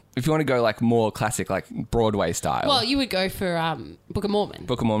so. If you want to go like more classic, like Broadway style. Well, you would go for Book of Mormon.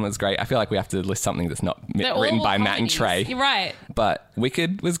 Book of Mormon is great. I feel like we have to list something that's not They're written all by Matt and comedies. Trey. You're right. But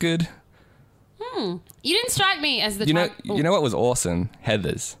Wicked was good. You didn't strike me as the You know, type... you know what was awesome?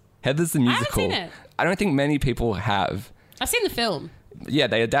 Heathers. Heathers the musical. seen it. I don't think many people have. I've seen the film. Yeah,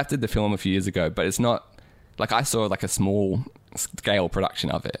 they adapted the film a few years ago, but it's not like I saw like a small scale production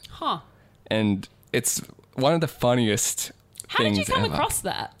of it, Huh. and it's one of the funniest. How did you things come ever. across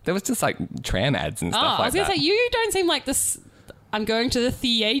that? There was just like tram ads and Oh, stuff I like was going that. to say, you don't seem like this... I'm going to the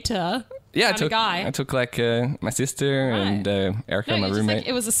theatre Yeah, kind of guy. I took like my sister and Erica, No, my you're just roommate. like,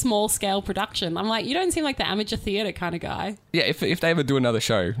 it was a small scale production. I'm like, you don't seem like the amateur theatre kind of guy. Yeah, if they ever do another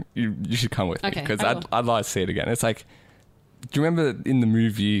show, you should come with me Okay, because I will. I'd like to see it again. It's like, do you remember in the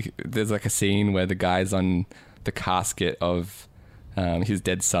movie there's like a scene where the guy's on the casket of his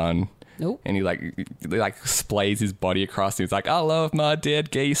dead son? Nope. And he splays his body across. And he's like, I love my dead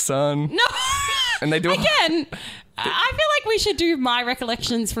gay son. No. And they do Again, I feel like we should do my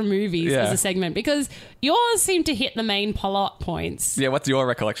recollections from movies Yeah. as a segment because yours seem to hit the main plot points. Yeah, what's your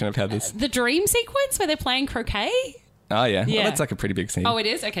recollection of Heathers? The dream sequence where they're playing croquet? Oh yeah, Yeah. Well, that's like a pretty big scene. Oh, it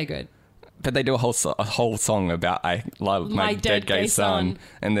is? Okay, good. But they do a whole song about I love my dead gay son.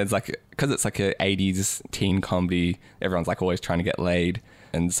 And there's like, because it's like a 80s teen comedy, everyone's like always trying to get laid.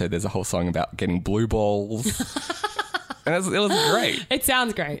 And so there's a whole song about getting blue balls. And it was great. It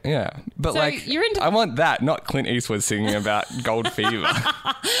sounds great. Yeah. But So like, you're into- I want that, not Clint Eastwood singing about gold fever.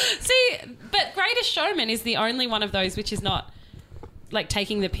 See, but Greatest Showman is the only one of those which is not like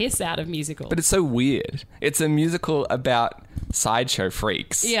taking the piss out of musicals. But it's so weird. It's a musical about sideshow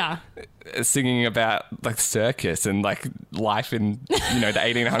freaks. yeah. Singing about like circus and like life in the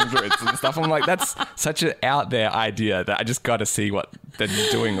 1800s and stuff. I'm like, that's such an out there idea that I just got to see what they're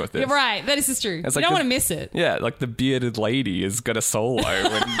doing with this. You're right. That is true. It's You like don't this- want to miss it. Yeah, like the bearded lady has got a solo,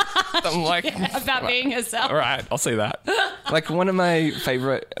 and I'm like, About being herself. all right, I'll see that. Like one of my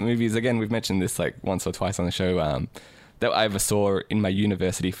favorite movies. Again, we've mentioned this like once or twice on the show. that I ever saw in my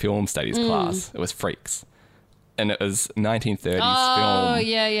university film studies class. It was Freaks. And it was 1930s film. Oh,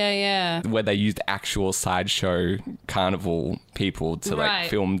 yeah. Where they used actual sideshow carnival people to like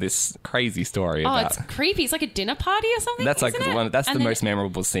film this crazy story about. It's creepy. It's like a dinner party or something. That's like isn't it? that's And the then most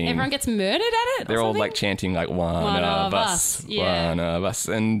memorable scene. Everyone gets murdered at it. They're or all something? like chanting like one of us, Yeah. one of us,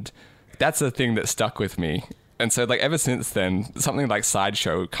 and that's the thing that stuck with me. And so, like, ever since then, something like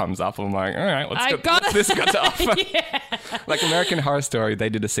Sideshow comes up. I'm like, all right, what's this got to offer? Like American Horror Story, they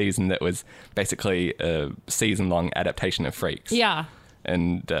did a season that was basically a season-long adaptation of Freaks. Yeah.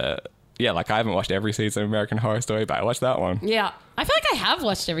 And, like, I haven't watched every season of American Horror Story, but I watched that one. Yeah. I feel like I have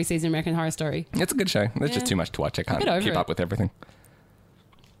watched every season of American Horror Story. It's a good show. There's just too much to watch. I can't keep up with everything.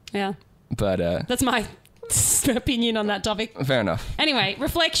 Yeah. But that's my opinion on that topic. Fair enough. Anyway,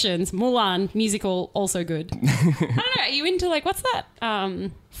 reflections. Mulan musical, also good. I don't know. Are you into like what's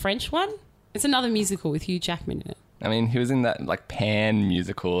that French one? It's another musical with Hugh Jackman in it. I mean, he was in that like Pan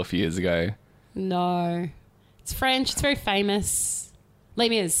musical a few years ago. No, it's French. It's very famous. Les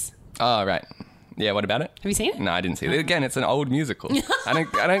Mis. Oh right. Yeah. What about it? Have you seen it? No, I didn't see it. Again, it's an old musical. I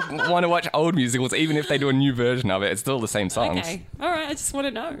don't want to watch old musicals, even if they do a new version of it. It's still the same songs. Okay. All right. I just want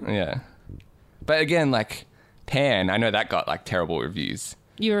to know. Yeah. But again, like Pan, I know that got like terrible reviews.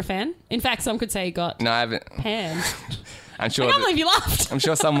 You were a fan? In fact, some could say it got No, I haven't. Pan. I'm sure. I can't believe you laughed. I'm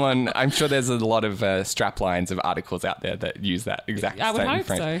sure there's a lot of strap lines of articles out there that use that exact I would same hope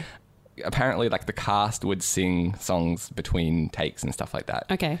French. so. Apparently, like the cast would sing songs between takes and stuff like that.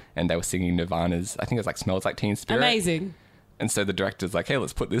 Okay. And they were singing Nirvana's, I think it was like Smells Like Teen Spirit. Amazing. And so the director's like, hey,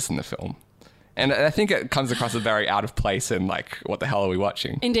 let's put this in the film. And I think it comes across as very out of place and like, what the hell are we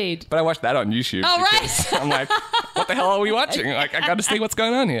watching? Indeed. But I watched that on YouTube. Oh, because I'm like, what the hell are we watching? Like, I got to see what's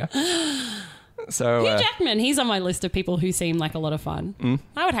going on here. So Hugh Jackman, he's on my list of people who seem like a lot of fun.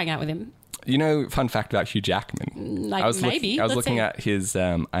 I would hang out with him. You know, fun fact about Hugh Jackman. Like I was maybe. I was Let's looking see. at his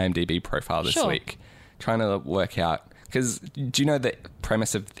IMDb profile this week, trying to work out, because do you know the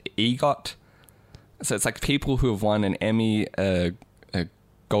premise of the EGOT? So it's like people who have won an Emmy, a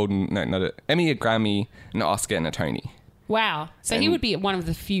Emmy, a Grammy, an Oscar, and a Tony. Wow. So he would be one of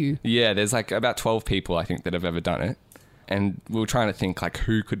the few. Yeah, there's like about 12 people, I think, that have ever done it. And we were trying to think like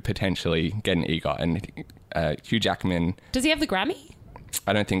who could potentially get an EGOT. And Hugh Jackman... Does he have the Grammy?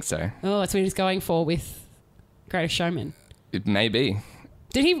 I don't think so. Oh, that's what he's going for with Greatest Showman. It may be.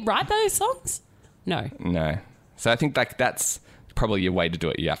 Did he write those songs? No. No. So I think like that's probably your way to do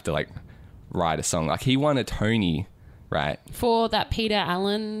it. You have to like write a song. Like he won a Tony, right? For that Peter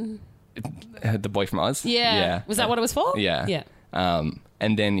Allen... The Boy from Oz? Yeah. Was that what it was for? Yeah. Yeah.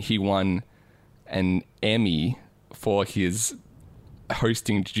 And then he won an Emmy for his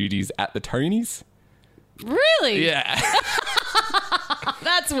hosting duties at the Tonys. Really? Yeah.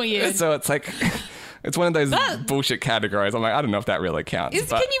 That's weird. So it's like, it's one of those bullshit categories. I'm like, I don't know if that really counts.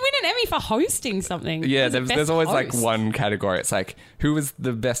 Can you win an Emmy for hosting something? Yeah, Who's the there's best always like host? one category. It's like, who was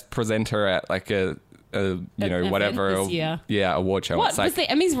the best presenter at like a whatever this year. award show. What? It's like, Was the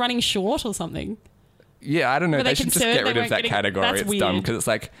Emmys running short or something? yeah, I don't know. Were They they should just concerned get they rid of weren't that getting- category. That's It's dumb weird. because it's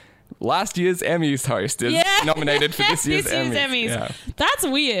like last year's Emmys host is nominated for this year's Emmys. Yeah. That's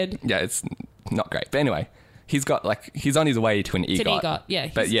weird. Yeah, it's not great. But anyway, he's on his way to an EGOT. To an EGOT, yeah.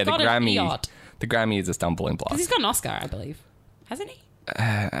 But He's yeah, the got an Grammy, EGOT. the Grammy is a stumbling block. Because he's got an Oscar, I believe. Hasn't he?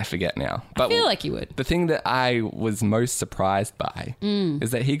 I forget now. But I feel like he would. The thing that I was most surprised by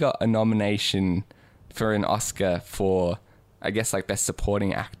is that he got a nomination for an Oscar for, I guess, like Best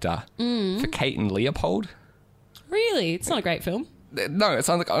Supporting Actor for Kate and Leopold. Really? It's not a great film. No, it's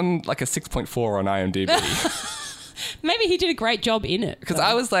on like a 6.4 on IMDb. Maybe he did a great job in it. Because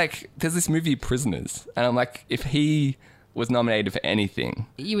I was like, there's this movie Prisoners, and I'm like, if he was nominated for anything,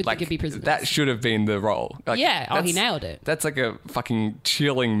 You would like, think it'd be Prisoners. That should have been the role. Like, Yeah. Oh, he that's- nailed it. That's like a fucking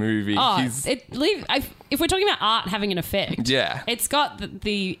chilling movie. Oh, He's, if we're talking about art having an effect, yeah. it's got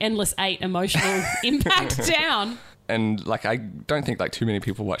the Endless 8 emotional impact down. And like, I don't think like too many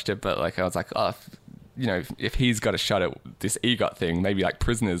people watched it, but like, I was like, oh, if he's got a shot at this EGOT thing, maybe like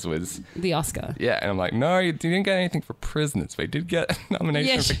Prisoners was... The Oscar. Yeah, and I'm like, no, you didn't get anything for Prisoners, but he did get a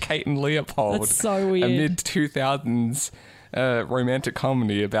nomination Yeah, for Kate and Leopold. That's so weird. A mid-2000s romantic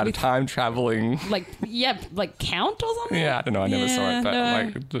comedy about a time-traveling... Like Count or something? Yeah, I don't know, I never saw it, but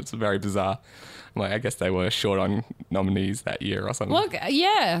no. like, it's very bizarre. I'm like, I guess they were short on nominees that year or something. Look,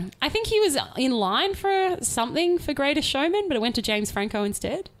 yeah. I think he was in line for something for Greatest Showman, but it went to James Franco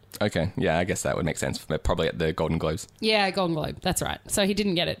instead. Okay, yeah, I guess that would make sense. Probably at the Golden Globes. Yeah, Golden Globe. That's right. So he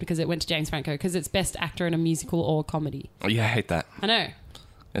didn't get it because it went to James Franco because it's Best Actor in a Musical or Comedy. Oh, yeah, I hate that. I know.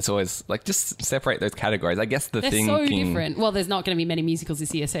 It's always like just separate those categories. I guess They're so different. Well, there's not going to be many musicals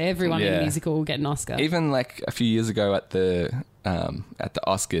this year, so everyone in a musical will get an Oscar. Even like a few years ago at the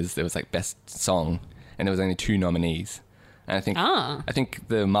Oscars, there was like Best Song, and there was only 2 nominees. And I think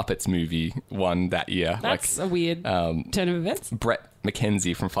the Muppets movie won that year. That's a weird turn of events. Brett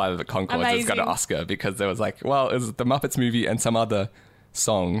McKenzie from Flight of the Conchords has got an Oscar because there was like, well, it was the Muppets movie and some other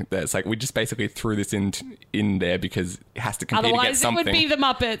song that's like, we just basically threw this in there because it has to compete against something. Otherwise it would be the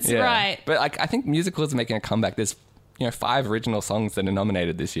Muppets, right. But like, I think musicals are making a comeback. There's 5 original songs that are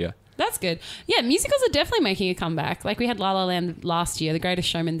nominated this year. That's good. Yeah, musicals are definitely making a comeback. Like we had La La Land last year, The Greatest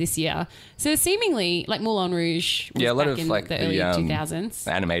Showman this year. So seemingly, like Moulin Rouge was a lot back of in like the early 2000s.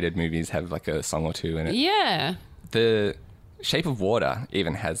 Animated movies have like a song or two in it. Yeah. The Shape of Water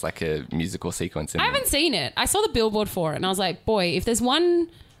even has like a musical sequence in it. I haven't seen it. I saw the billboard for it and I was like, boy, if there's one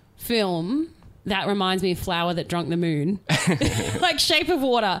film that reminds me of Flower That Drunk the Moon, like Shape of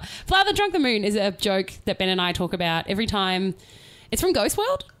Water. Flower That Drunk the Moon is a joke that Ben and I talk about every time. It's from Ghost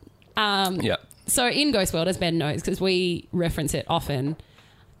World. So in Ghost World, as Ben knows, because we reference it often,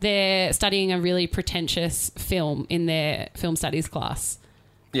 they're studying a really pretentious film in their film studies class.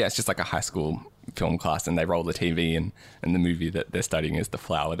 Yeah, it's just like a high school film class, and they roll the TV, and the movie that they're studying is The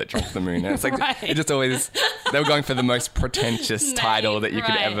Flower That Drunk the Moon. And it's like, it just always, they were going for the most pretentious title that you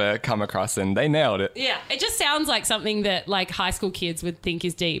could ever come across, and they nailed it. Yeah, it just sounds like something that like high school kids would think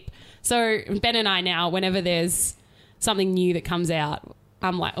is deep. So Ben and I now, whenever there's something new that comes out,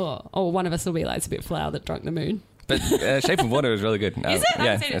 I'm like, one of us will be like, it's a bit Flower That Drunk the Moon. But Shape of Water is really good. Is it?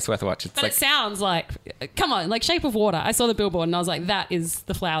 Yeah, it's worth a watch. It's but like, it sounds like, come on, like Shape of Water. I saw the billboard and I was like, that is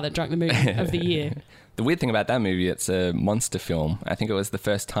the Flower That Drunk the Moon of the year. The weird thing about that movie, it's a monster film. I think it was the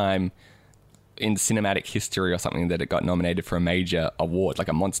first time in cinematic history or something that it got nominated for a major award, like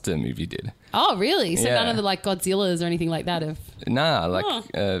a monster movie did. Oh, really? So none of the like Godzillas or anything like that have... Nah, like,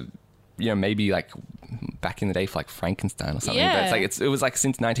 maybe like back in the day for like Frankenstein or something. Yeah. But it's like it was like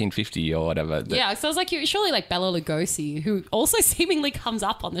since 1950 or whatever. Yeah, so I was like, surely like Bela Lugosi, who also seemingly comes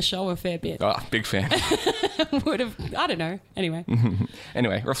up on the show a fair bit. Oh, big fan. Would have, I don't know. Anyway.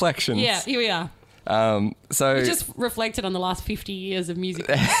 Anyway, reflections. Yeah, here we are. So we just reflected on the last 50 years of music.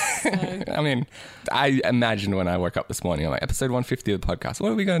 So. I mean, I imagined when I woke up this morning, I'm like, episode 150 of the podcast,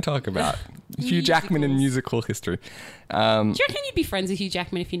 what are we going to talk about? Hugh Jackman in musical history. Do you reckon you'd be friends with Hugh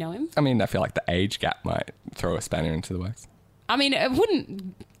Jackman if you know him? I mean, I feel like the age gap might throw a spanner into the works. I mean, it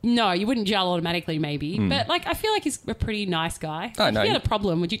wouldn't... No, you wouldn't gel automatically, maybe. But, like, I feel like he's a pretty nice guy. Oh, if no, you had a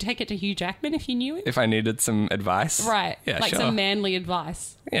problem, would you take it to Hugh Jackman if you knew him? If I needed some advice? Right. Yeah, like sure. some manly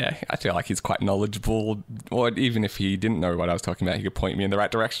advice. Yeah, I feel like he's quite knowledgeable. Or even if he didn't know what I was talking about, he could point me in the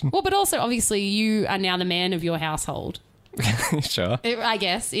right direction. Well, but also, obviously, you are now the man of your household. Sure. I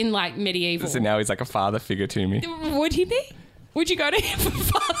guess, in, like, medieval. So now he's like a father figure to me. Would he be? Would you go to him for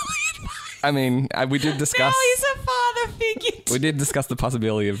fatherly advice? I mean, we did discuss... Now he's a father figure. We did discuss the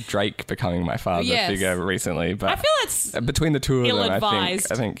possibility of Drake becoming my father figure recently, but I feel it's between the two of them,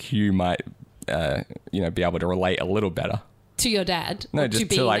 ill-advised. I think Hugh might, be able to relate a little better to your dad. No, or just to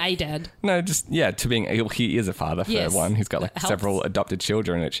being to like, a dad. No, just to being. He is a father for one. He's got like several adopted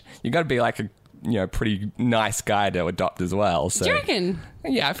children. Which you got to be like a pretty nice guy to adopt as well. So, do you reckon?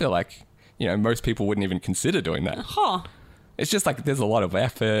 Yeah, I feel like most people wouldn't even consider doing that. Huh. It's just like there's a lot of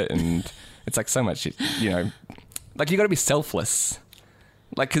effort and. It's like so much, like you got to be selfless.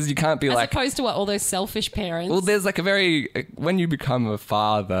 Like, because you can't be as opposed to what, all those selfish parents? Well, there's like when you become a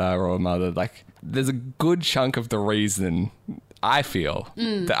father or a mother, like there's a good chunk of the reason I feel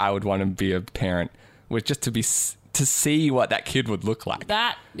that I would want to be a parent was just to see what that kid would look like.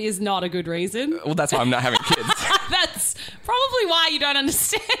 That is not a good rearing. Well, that's why I'm not having kids. That's probably why you don't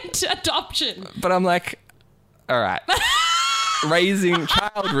understand adoption. But I'm like, all right,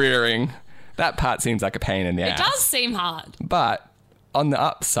 child rearing. That part seems like a pain in the ass. It does seem hard. But on the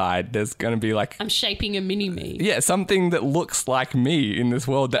upside, there's going to be like... I'm shaping a mini-me. Yeah, something that looks like me in this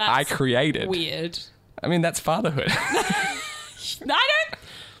world that I created. Weird. I mean, that's fatherhood. I don't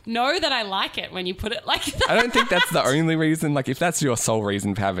know that I like it when you put it like that. I don't think that's the only reason. Like, if that's your sole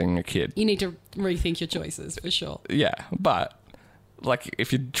reason for having a kid... You need to rethink your choices, for sure. Yeah, but... Like,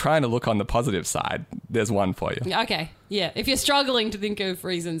 if you're trying to look on the positive side, there's one for you. Okay, yeah. If you're struggling to think of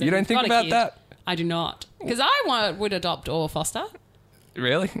reasons... You don't think about that? I do not. Because I would adopt or foster.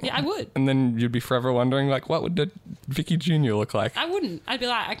 Really? Yeah, I would. And then you'd be forever wondering, like, what would the Vicki Jr. look like? I wouldn't. I'd be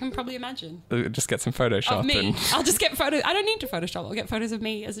like, I can probably imagine. Just get some Photoshop. Of me. I'll just get photos. I don't need to Photoshop. I'll get photos of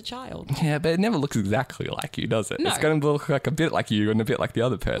me as a child. Yeah, but it never looks exactly like you, does it? No. It's going to look like a bit like you and a bit like the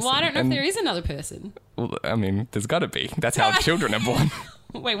other person. Well, I don't know if there is another person. Well, I mean, there's got to be. That's how children are born.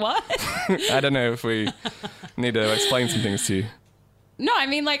 Wait, what? I don't know if we need to explain some things to you. No, I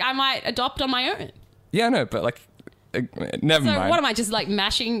mean, like, I might adopt on my own. Yeah, no, but like, never So mind. what am I, just like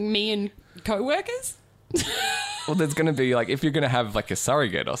mashing me and co-workers? Well, there's going to be like, if you're going to have like a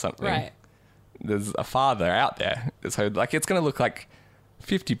surrogate or something, Right. there's a father out there. So like, it's going to look like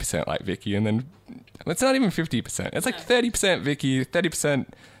 50% like Vicki, and then it's not even 50%. It's like 30% Vicki, 30%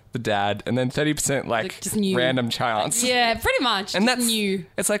 the dad, and then 30% like just new. random chance. Yeah, pretty much. And just that's new.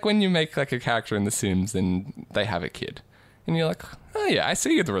 It's like when you make like a character in The Sims and they have a kid, and you're like, oh yeah, I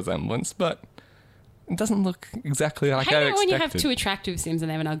see the resemblance, but it doesn't look exactly like I Hate it expected. when you have two attractive Sims and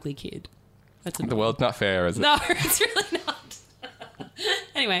they have an ugly kid. That's The annoying. world's not fair, is it? No, it's really not.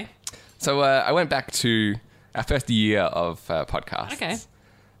 Anyway. So I went back to our first year of podcasts. Okay.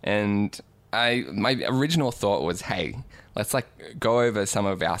 And my original thought was, hey, let's like go over some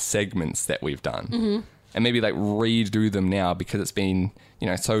of our segments that we've done, and maybe like redo them now because it's been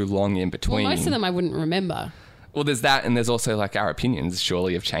so long in between. Well, most of them I wouldn't remember. Well, there's that, and there's also like our opinions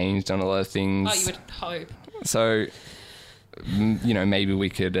surely have changed on a lot of things. Oh, you would hope. So, maybe we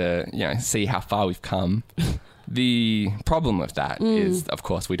could, see how far we've come. The problem with that is, of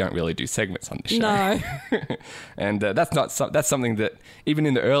course, we don't really do segments on the show. No. And that's something that even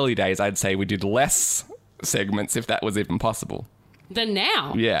in the early days, I'd say we did less segments if that was even possible. Then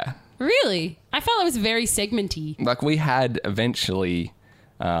now? Yeah. Really? I felt it was very segmenty. Like we had eventually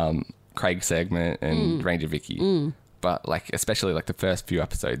Craig's segment and Ranger Vicki. But like, especially like the first few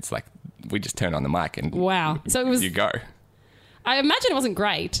episodes, like we just turn on the mic and Wow. So it was... you go. I imagine it wasn't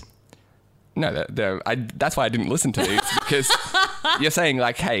great. No, that's why I didn't listen to these, because you're saying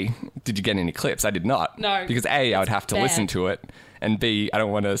like, hey, did you get any clips? I did not. No. Because A, I would have to Bad. listen to it, and B, I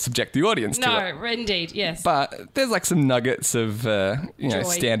don't want to subject the audience to it. No, indeed, yes. But there's like some nuggets of, Joy.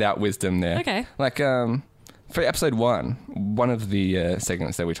 standout wisdom there. Okay. Like for episode one of the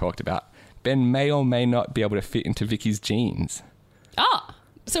segments that we talked about, Ben may or may not be able to fit into Vicky's jeans. Ah,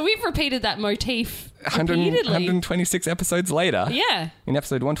 so we've repeated that motif 100 repeatedly. 126 episodes later. Yeah. In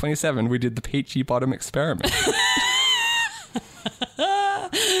episode 127, we did the peachy bottom experiment.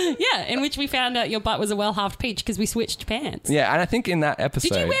 Yeah, in which we found out your butt was a well-halved peach because we switched pants. Yeah, and I think in that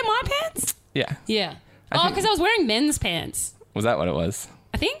episode... Did you wear my pants? Yeah. Yeah. I think- Because I was wearing men's pants. Was that what it was?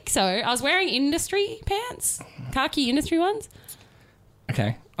 I think so. I was wearing industry pants, khaki industry ones.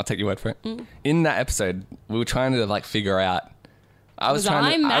 Okay, I'll take your word for it. In that episode, we were trying to like figure out... Was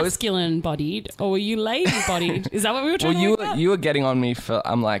I masculine-bodied or were you lady-bodied? Is that what we were trying to work out? you were getting on me for...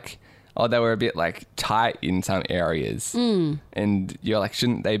 I'm like, oh, they were a bit like tight in some areas. And you're like,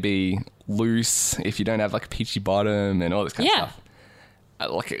 shouldn't they be loose if you don't have like a peachy bottom and all this kind of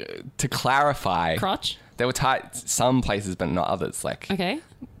stuff? To clarify... Crotch? They were tight some places, but not others. Like, Okay.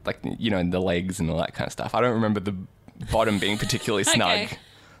 in the legs and all that kind of stuff. I don't remember the bottom being particularly snug. Okay.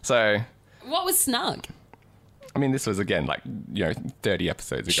 So, What was snug? I mean, this was again 30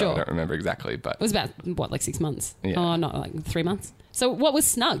 episodes ago. Sure. I don't remember exactly, but It was about, like 6 months? Yeah. Oh, not like 3 months. So what was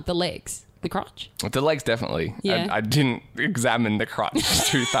snug? The legs? The crotch? the legs definitely. Yeah. I didn't examine the crotch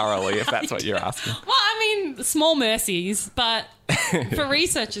too thoroughly, if that's what you're asking. Well, I mean, small mercies, but for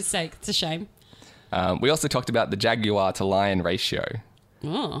research's sake, it's a shame. We also talked about the jaguar to lion ratio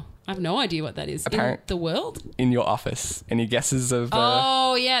Oh, I have no idea what that is. In the world? in your office. Any guesses of?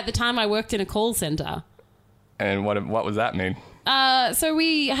 Oh, yeah. At the time I worked in a call centre. And what was that mean? So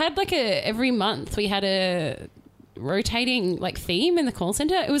we had every month we had a rotating theme in the call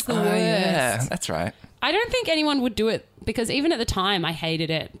centre. It was the worst. Yeah, that's right. I don't think anyone would do it because even at the time I hated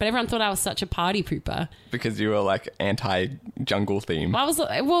it, but everyone thought I was such a party pooper. Because you were anti-jungle theme. I was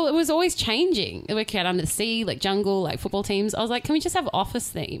it was always changing. We had under the sea, jungle, football teams. I was like, can we just have office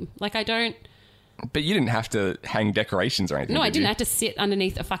theme? I don't. But you didn't have to hang decorations or anything. No, I did didn't you? have to sit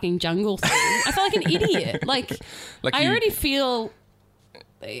underneath a fucking jungle theme. I felt like an idiot. I already feel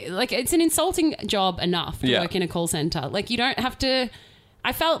like it's an insulting job enough to work in a call center. You don't have to.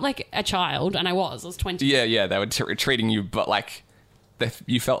 I felt like a child, and I was 20. Yeah, they were treating you, but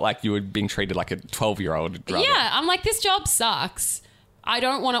you felt like you were being treated like a 12-year-old. Yeah, I'm like, this job sucks. I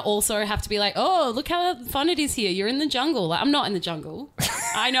don't want to also have to be like, oh, look how fun it is here. You're in the jungle. I'm not in the jungle.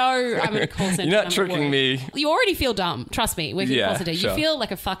 I know I'm in a call center. You're not tricking me. You already feel dumb. Trust me. Working in a call center, sure. you feel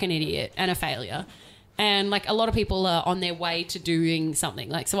like a fucking idiot and a failure. And a lot of people are on their way to doing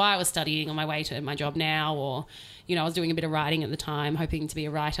something. So I was studying on my way to my job now, or I was doing a bit of writing at the time, hoping to be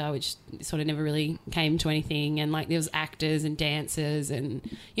a writer, which sort of never really came to anything. And there was actors and dancers and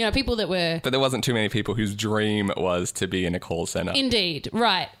people that were. But there wasn't too many people whose dream it was to be in a call center. Indeed,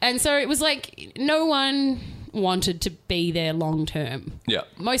 right. And so it was no one. wanted to be there long term. Yeah.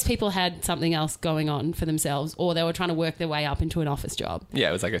 Most people had something else going on for themselves, or they were trying to work their way up into an office job. Yeah,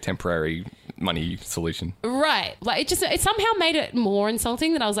 it was like a temporary money solution. Right. Like it somehow made it more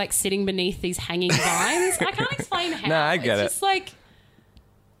insulting that I was like sitting beneath these hanging vines. I can't explain how. No, I get it. It's just like,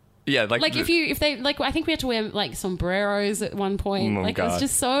 yeah, like if they I think we had to wear like sombreros at one point. Oh, like God. it was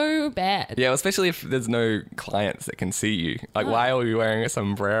just so bad. yeah, especially if there's no clients that can see you. Like, why are you wearing a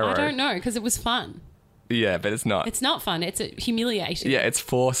sombrero? I don't know, because it was fun. Yeah, but it's not. It's not fun. It's humiliating. Yeah, it's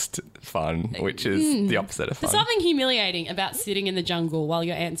forced fun, which is the opposite of fun. There's something humiliating about sitting in the jungle while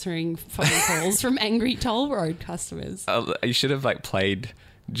you're answering phone calls from angry toll road customers. You should have like played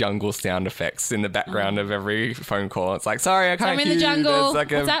jungle sound effects in the background of every phone call. It's like, sorry, I can't I'm in hear the you. jungle. There's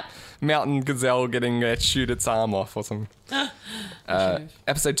like What's a that? mountain gazelle getting shoot its arm off or something.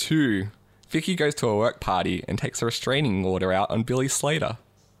 Episode 2. Vicki goes to a work party and takes a restraining order out on Billy Slater.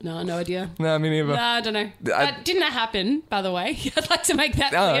 No idea. No, me neither. I don't know. Didn't that happen, by the way? I'd like to make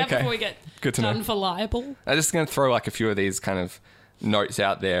that clear okay. before we get Good to know. done for liable. I'm just going to throw like a few of these kind of notes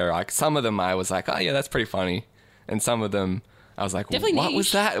out there. Like some of them I was like, oh yeah, that's pretty funny. And some of them I was like, Definitely what niche.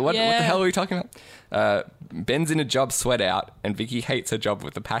 was that? What the Yeah. hell are we talking about? Ben's in a job sweat out and Vicki hates her job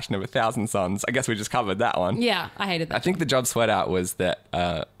with the passion of 1,000 suns. I guess we just covered that one. Yeah, I hated that. I think the job sweat out was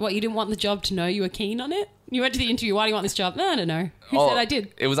that... What, you didn't want the job to know you were keen on it? You went to the interview, why do you want this job? No, I don't know. Who said I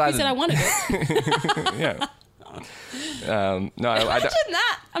did? It was Who either... said I wanted it? yeah. No, I Imagine don't...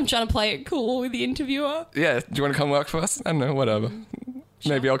 that. I'm trying to play it cool with the interviewer. Yeah, do you want to come work for us? I don't know, whatever.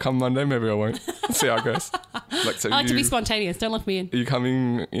 Maybe I'll come Monday, maybe I won't. See how it goes. Like, so I like to be spontaneous. Don't lock me in. Are you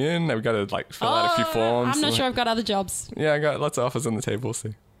coming in? We've got to like fill out a few forms. I'm not sure I've got other jobs. Yeah, I got lots of offers on the table, we'll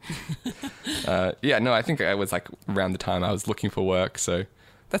see. Yeah, no, I think I was like around the time I was looking for work, so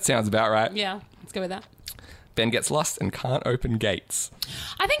that sounds about right. Yeah, let's go with that. Ben gets lost and can't open gates.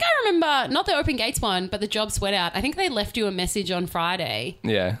 I think I remember, not the open gates one, but the job sweat out. I think they left you a message on Friday.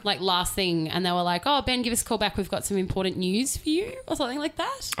 Yeah. Like last thing, and they were like, oh, Ben, give us a call back. We've got some important news for you, or something like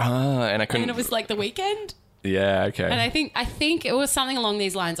that. And I couldn't... And it was like the weekend. Yeah, okay. And I think it was something along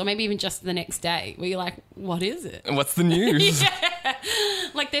these lines, or maybe even just the next day, where you're like, what is it? What's the news? Yeah.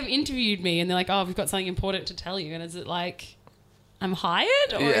 Like they've interviewed me and they're like, oh, we've got something important to tell you. And is it like, I'm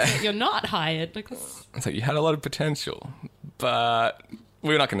hired? Or is it you're not hired? Because It's like, you had a lot of potential, but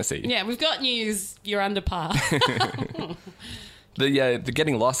we're not going to see you. yeah, we've got news. You're under par. The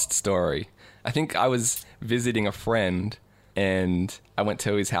getting lost story. I think I was visiting a friend and I went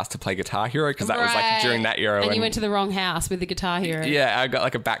to his house to play Guitar Hero because that was like during that era. And when, you went to the wrong house with the Guitar Hero. Yeah, I got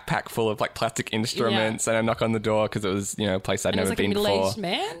like a backpack full of like plastic instruments and I knock on the door because it was, a place I'd And it was never like a been middle-aged before.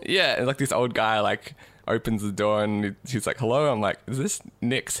 man? Yeah, and like this old guy like opens the door and he's like, hello. I'm like, is this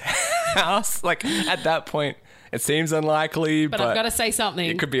Nick's house? Like at that point, it seems unlikely, but I've got to say something.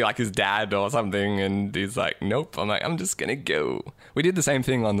 it could be like his dad or something. And he's like, nope. I'm like, I'm just going to go. We did the same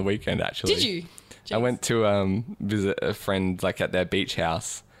thing on the weekend, actually. Did you? I went to visit a friend like at their beach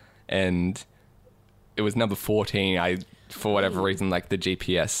house and it was number 14. For whatever reason, like the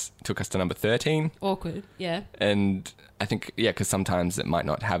GPS took us to number 13. Awkward, yeah. And I think, because sometimes it might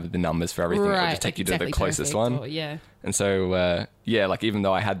not have the numbers for everything. It'll just take you to the closest one. Or, yeah. And so, like even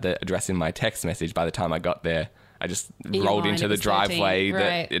though I had the address in my text message, by the time I got there, I just rolled mind, into it the was 13, driveway right.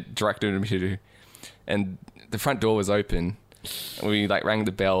 that it directed me to. And the front door was open. We like rang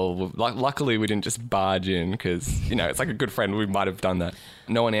the bell. Luckily, we didn't just barge in because, it's like a good friend. We might have done that.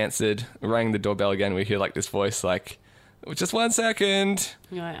 No one answered. We rang the doorbell again. We hear like this voice like, just 1 second.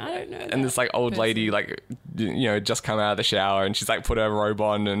 You're like, I don't know. And this like old lady like, just come out of the shower and she's like put her robe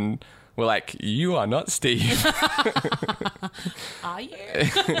on and we're like, you are not Steve. Are you?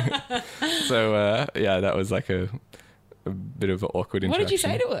 So, that was like a bit of an awkward What interaction. did you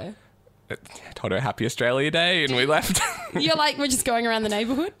say to her? I told her Happy Australia Day and we left. You're like, we're just going around the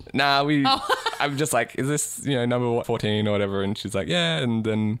neighbourhood? Nah, I'm just like, is this, number 14 or whatever? And she's like, yeah. And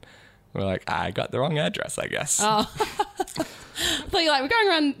then we're like, I got the wrong address, I guess. Oh. So you're like, we're going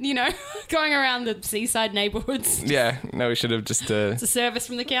around, going around the seaside neighbourhoods. Yeah, no, we should have just... It's a service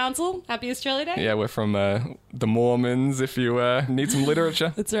from the council. Happy Australia Day. Yeah, we're from the Mormons if you need some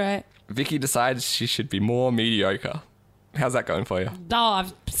literature. That's right. Vicki decides she should be more mediocre. How's that going for you? Oh,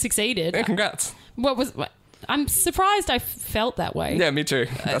 I've succeeded. Yeah, congrats. I'm surprised I felt that way. Yeah, me too.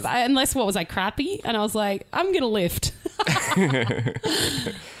 Unless, what was I, crappy? And I was like, I'm going to lift.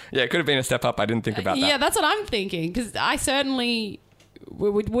 Yeah, it could have been a step up. I didn't think about that. Yeah, that's what I'm thinking. Because I certainly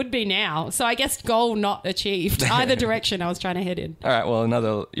would be now. So I guess goal not achieved. Either direction I was trying to head in. All right, well,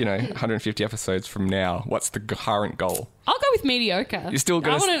 another, 150 episodes from now, what's the current goal? I'll go with mediocre. You're still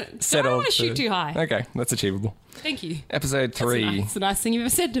going to settle. I don't want to shoot too high. Okay, that's achievable. Thank you. Episode 3. It's a nice thing you've ever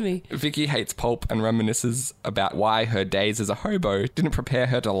said to me. Vicki hates pulp and reminisces about why her days as a hobo didn't prepare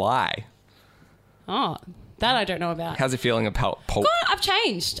her to lie. Oh, that I don't know about. How's he feeling about pulp? God, I've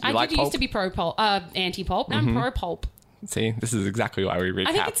changed. I like did used to be pro-pulp, anti-pulp. Now I'm pro-pulp. See, this is exactly why we recap.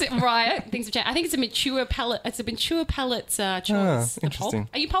 I think it's right. Things have changed. I think it's a mature palate. It's a mature palate's choice. Interesting.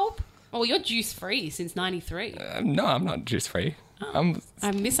 Are you pulp? Oh, you're juice free since '93. No, I'm not juice free. I'm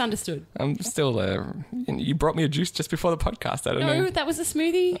misunderstood. I'm still. You brought me a juice just before the podcast. I don't know. No, that was a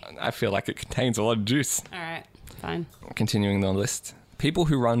smoothie. I feel like it contains a lot of juice. All right, fine. Continuing the list, people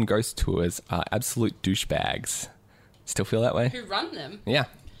who run ghost tours are absolute douchebags. Still feel that way? Who run them? Yeah.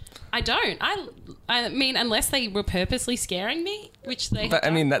 I don't. I mean, unless they were purposely scaring me, which they. But I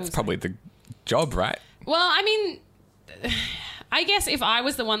mean, that's probably the job, right? Well, I mean, I guess if I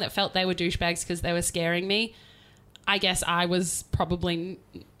was the one that felt they were douchebags because they were scaring me, I guess I was probably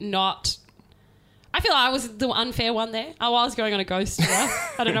not. I feel I was the unfair one there. Oh, I was going on a ghost tour.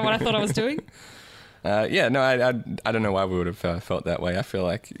 I don't know what I thought I was doing. I don't know why we would have felt that way. I feel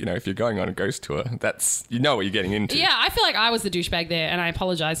like, if you're going on a ghost tour, that's, what you're getting into. Yeah, I feel like I was the douchebag there, and I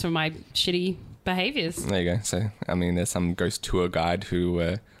apologise for my shitty behaviours. There you go. So, I mean, there's some ghost tour guide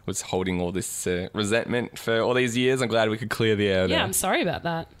who was holding all this resentment for all these years. I'm glad we could clear the air there. Yeah, I'm sorry about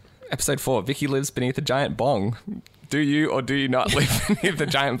that. Episode 4, Vicki lives beneath a giant bong. Do you or do you not live beneath a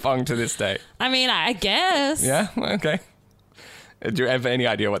giant bong to this day? I mean, I guess. Yeah? Okay. Do you have any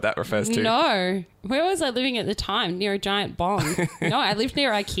idea what that refers to? No. Where was I living at the time? Near a giant bong? No, I lived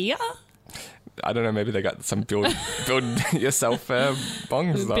near IKEA. I don't know. Maybe they got some build yourself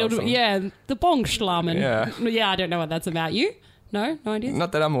bongs. Yeah, the bong schlammen. Yeah. Yeah, I don't know what that's about. You? No idea?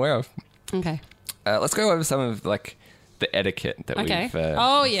 Not that I'm aware of. Okay. Let's go over some of the etiquette that we've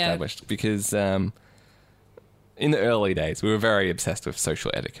established. Because in the early days, we were very obsessed with social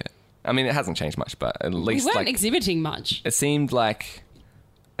etiquette. I mean, it hasn't changed much, but at least we weren't exhibiting much. It seemed like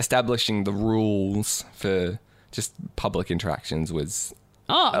establishing the rules for just public interactions was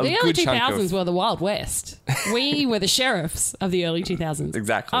the early 2000s were the Wild West. We were the sheriffs of the early 2000s.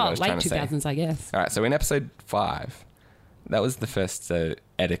 Exactly what I was late trying to 2000s, say. I guess. All right, so in episode 5, that was the first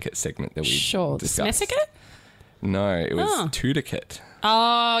etiquette segment that we discussed. The Smessiquette? No, it was tootiquette.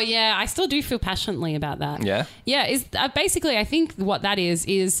 Oh, yeah. I still do feel passionately about that. Yeah? Yeah. Basically, I think what that is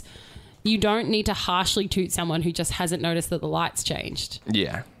you don't need to harshly toot someone who just hasn't noticed that the light's changed.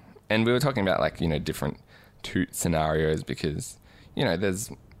 Yeah. And we were talking about, different toot scenarios because,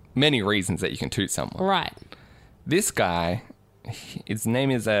 there's many reasons that you can toot someone. Right. This guy, his name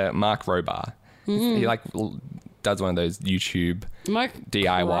is Mark Robar. Mm-hmm. He, does one of those YouTube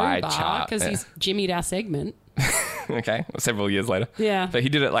DIY charts. Because he's jimmied our segment. Okay, several years later. Yeah. But he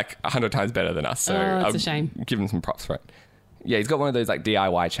did it 100 times better than us. So that's a shame. Give him some props for it. Yeah, he's got one of those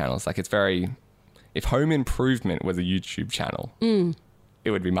DIY channels. It's very... If home improvement was a YouTube channel,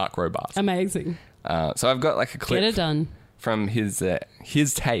 it would be Mark Robar's. Amazing. So I've got a clip Get it done. from his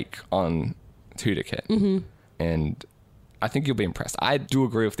take on tootiquette. Mm-hmm. And I think you'll be impressed. I do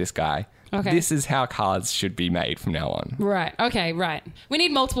agree with this guy. Okay. This is how cars should be made from now on. Right. Okay, right. We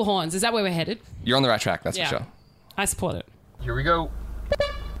need multiple horns. Is that where we're headed? You're on the right track, that's for sure. I support it. Here we go.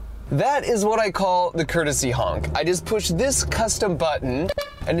 That is what I call the courtesy honk. I just push this custom button,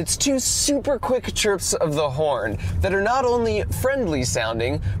 and it's 2 super quick chirps of the horn that are not only friendly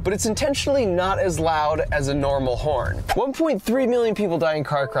sounding, but it's intentionally not as loud as a normal horn. 1.3 million people die in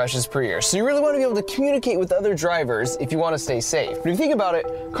car crashes per year, so you really want to be able to communicate with other drivers if you want to stay safe. But if you think about it,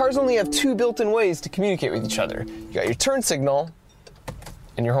 cars only have 2 built-in ways to communicate with each other. You got your turn signal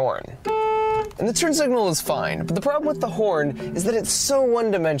and your horn. And the turn signal is fine, but the problem with the horn is that it's so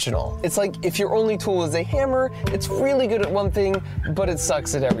one-dimensional. It's like if your only tool is a hammer, it's really good at one thing, but it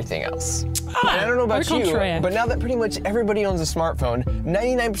sucks at everything else. And I don't know about you, but now that pretty much everybody owns a smartphone,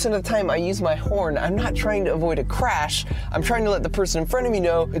 99% of the time I use my horn, I'm not trying to avoid a crash, I'm trying to let the person in front of me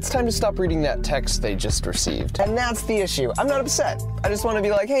know it's time to stop reading that text they just received. And that's the issue. I'm not upset. I just want to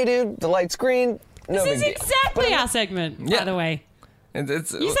be like, hey dude, the light's green, no big deal. This is exactly our segment, by the way. You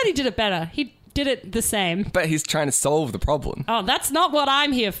said he did it better. He did it the same. But he's trying to solve the problem. Oh, that's not what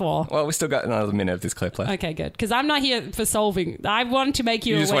I'm here for. Well, we still got another minute of this clip left. Okay, good. Because I'm not here for solving. I want to make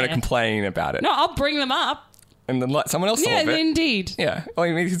you aware. You just want to complain about it. No, I'll bring them up. And then let someone else solve it. Yeah, indeed. Yeah. Well,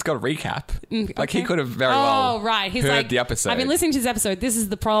 I mean, he's got a recap. Okay. He could have very well He's heard the episode. I've been listening to his episode. This is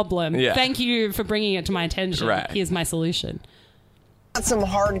the problem. Yeah. Thank you for bringing it to my attention. Right. Here's my solution. Not some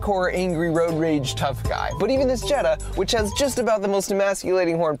hardcore, angry, road rage tough guy. But even this Jetta, which has just about the most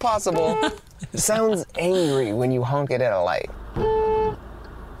emasculating horn possible, sounds angry when you honk it at a light.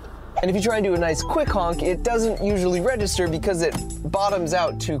 And if you try and do a nice quick honk, it doesn't usually register because it bottoms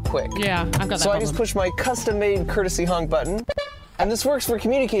out too quick. Yeah, I've got that So problem. I just push my custom-made courtesy honk button. And this works for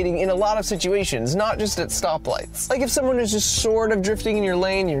communicating in a lot of situations, not just at stoplights. Like if someone is just sort of drifting in your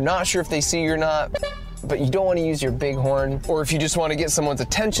lane, you're not sure if they see you or not, but you don't want to use your big horn, or if you just want to get someone's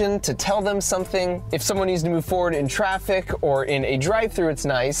attention to tell them something. If someone needs to move forward in traffic or in a drive-thru, it's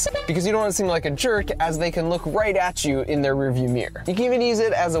nice because you don't want to seem like a jerk as they can look right at you in their rearview mirror. You can even use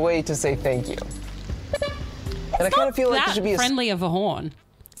it as a way to say thank you. And I kind of feel like there should be a friendly of a horn.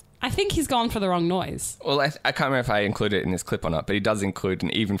 I think he's gone for the wrong noise. Well, I can't remember if I included it in this clip or not, but he does include an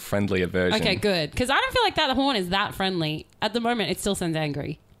even friendlier version. Okay, good. Because I don't feel like that horn is that friendly. At the moment, it still sounds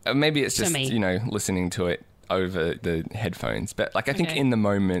angry. Maybe it's just, me. listening to it over the headphones. But, I think Okay. in the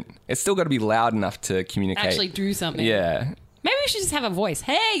moment, it's still got to be loud enough to communicate. Actually do something. Yeah. Maybe we should just have a voice.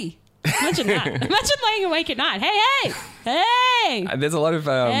 Hey! Imagine that. Imagine laying awake at night. Hey, hey! Hey! There's a lot of...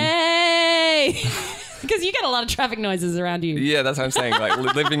 Hey! Because you get a lot of traffic noises around you. Yeah, that's what I'm saying.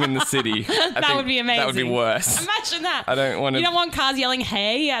 Living in the city. That would be amazing. That would be worse. Imagine that. I don't want to... You don't want cars yelling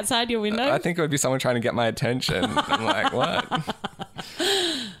hey outside your window? I think it would be someone trying to get my attention. I'm like, what?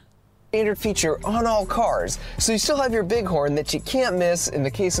 standard feature on all cars, so you still have your big horn that you can't miss in the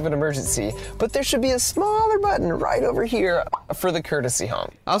case of an emergency, but there should be a smaller button right over here for the courtesy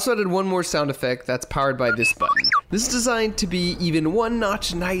honk. I also added one more sound effect that's powered by this button. This is designed to be even one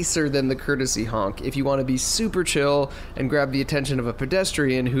notch nicer than the courtesy honk if you want to be super chill and grab the attention of a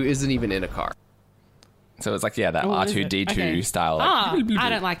pedestrian who isn't even in a car. So it's like, yeah, that R2-D2 style. Like, I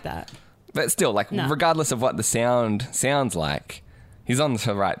don't like that. But still, like, regardless of what the sound sounds like, he's on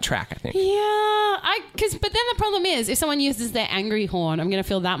the right track, I think. Yeah, but then the problem is, if someone uses their angry horn, I'm going to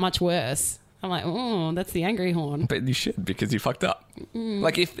feel that much worse. I'm like, oh, that's the angry horn. But you should, because you fucked up.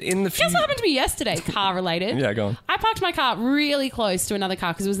 Like, if in the future... Guess what happened to me yesterday, car related? Yeah, go on. I parked my car really close to another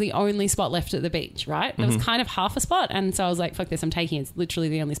car because it was the only spot left at the beach, right? There was kind of half a spot, and so I was like, fuck this, I'm taking it. It's literally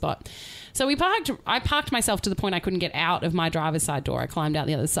the only spot. So I parked myself to the point I couldn't get out of my driver's side door. I climbed out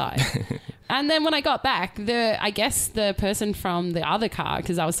the other side. And then when I got back, I guess the person from the other car,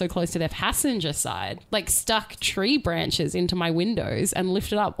 because I was so close to their passenger side, like stuck tree branches into my windows and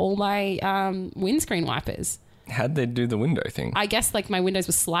lifted up all my windscreen wipers. How'd they do the window thing? I guess like my windows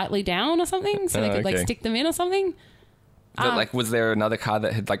were slightly down or something, so they could like stick them in or something. But, like, was there another car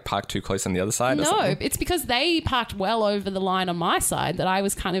that had like parked too close on the other side? Or something? No, it's because they parked well over the line on my side that I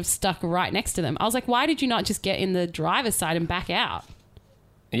was kind of stuck right next to them. I was like, why did you not just get in the driver's side and back out?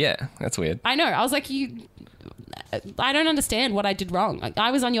 Yeah, that's weird. I know. I was like, I don't understand what I did wrong. Like,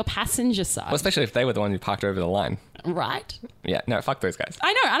 I was on your passenger side. Well, especially if they were the one who parked over the line. Right? Yeah, no, fuck those guys.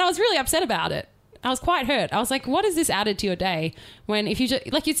 I know, and I was really upset about it. I was quite hurt. I was like, what has this added to your day? When if you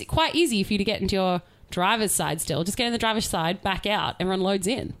just, like, it's quite easy for you to get into your driver's side still. Just get in the driver's side, back out, everyone loads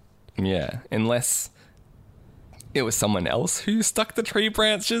in. Yeah, unless it was someone else who stuck the tree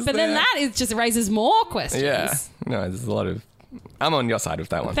branches But there. then that is just raises more questions. Yeah, no, there's a lot of... I'm on your side with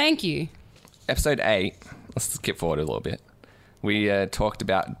that one. Thank you. Episode 8, let's skip forward a little bit. We talked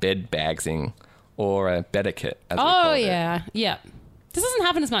about bed bagsing or betiquette, as we call it. Oh, yeah. Yeah. This doesn't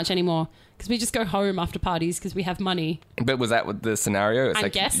happen as much anymore because we just go home after parties because we have money. But was that what the scenario? It's I'm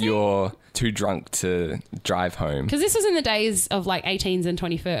like guessing. You're too drunk to drive home. Because this was in the days of like 18s and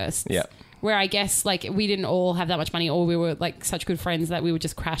 21st. Yeah. Where I guess like we didn't all have that much money or we were like such good friends that we would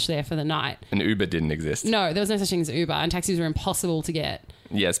just crash there for the night. And Uber didn't exist. No, there was no such thing as Uber and taxis were impossible to get.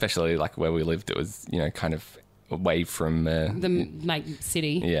 Yeah, especially like where we lived, it was, kind of away from... the like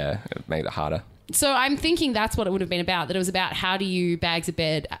city. Yeah, it made it harder. So I'm thinking that's what it would have been about, that it was about how do you bags a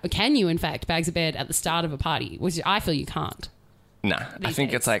bed, can you in fact bags a bed at the start of a party, which I feel you can't. Nah, I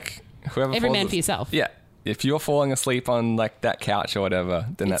think days. it's like whoever Every falls man for yourself. Yeah, if you're falling asleep on like that couch or whatever,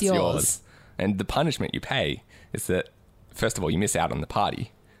 then It's that's yours. And the punishment you pay is that, first of all, you miss out on the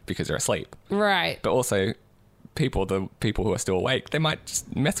party because you're asleep. Right. But also, the people who are still awake, they might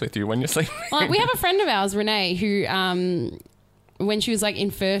just mess with you when you're sleeping. Well, we have a friend of ours, Renee, who when she was like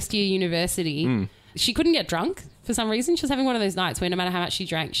in first year university, she couldn't get drunk for some reason. She was having one of those nights where no matter how much she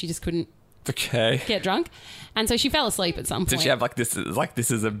drank, she just couldn't Okay. get drunk. And so she fell asleep at some point. Did she have like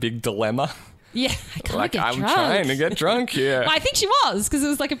this is a big dilemma? Yeah, I can't Like, get I'm drunk. trying to get drunk here. I think she was, because it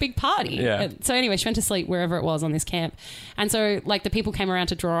was like a big party. Yeah. And so anyway, she went to sleep wherever it was on this camp. And so like the people came around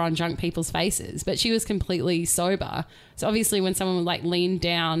to draw on drunk people's faces, but she was completely sober. So obviously when someone like leaned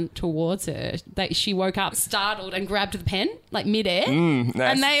down towards her, she woke up startled and grabbed the pen like midair. Nice.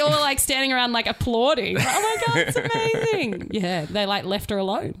 And they all were like standing around like applauding. Oh my God, it's amazing. Yeah, they like left her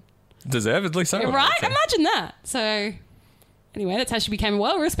alone. Deservedly so. Right? Imagine that. So anyway, that's how she became a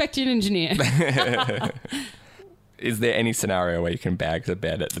well-respected engineer. Is there any scenario where you can bag the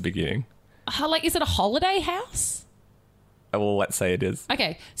bed at the beginning? Like, is it a holiday house? Well, let's say it is.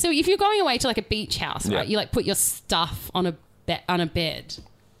 Okay, so if you're going away to like a beach house, right? Yeah. You like put your stuff on a bed.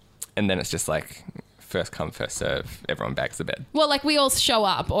 And then it's just like first come, first serve. Everyone bags the bed. Well, like we all show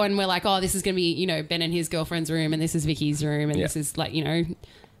up, and we're like, oh, this is going to be, you know, Ben and his girlfriend's room, and this is Vicky's room, and Yeah. this is like, you know,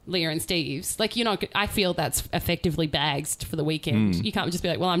 Leah and Steve's. Like, you're not. I feel that's effectively bagged for the weekend. You can't just be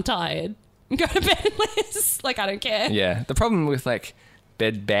like, well, I'm tired. Go to bed, Liz. Like, I don't care. Yeah. The problem with like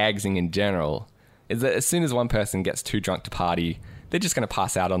bed bagsing in general is that as soon as one person gets too drunk to party, they're just going to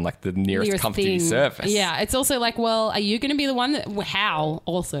pass out on like the nearest comfy thing. surface. Yeah, it's also like, well, are you going to be the one that? How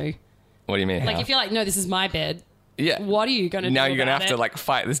also? What do you mean? Like, how? if you're like, no, this is my bed. Yeah. What are you going to do? Now you're going to about have to it? like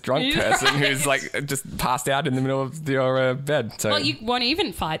fight this drunk Yeah. person who's like just passed out in the middle of your bed. So Well, you won't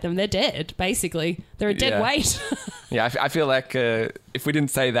even fight them. They're dead, basically. They're a dead Yeah. weight. yeah, I feel like if we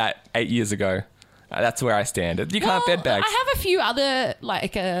didn't say that 8 years ago, that's where I stand. You can't bed bags. I have a few other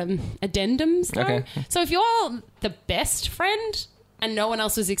like addendums though. Okay. So if you're the best friend and no one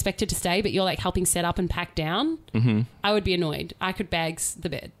else was expected to stay, but you're like helping set up and pack down, I would be annoyed. I could bags the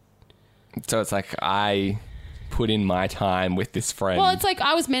bed. So it's like I put in my time with this friend. Well, it's like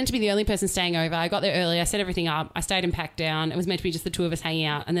I was meant to be the only person staying over. I got there early. I set everything up. I stayed and packed down. It was meant to be just the two of us hanging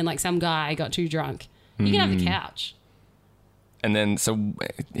out. And then like some guy got too drunk. You can have the couch. And then, so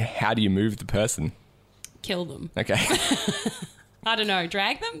how do you move the person? Kill them. Okay. I don't know.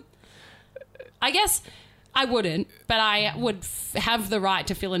 Drag them? I guess I wouldn't, but I would have the right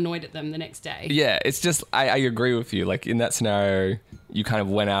to feel annoyed at them the next day. Yeah, it's just, I agree with you. Like in that scenario, you kind of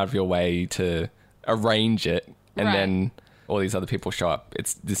went out of your way to arrange it, and Right. then all these other people show up.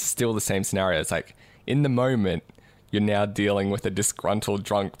 This is still the same scenario. It's like in the moment, you're now dealing with a disgruntled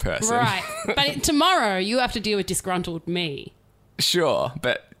drunk person. Right. But tomorrow you have to deal with disgruntled me. Sure,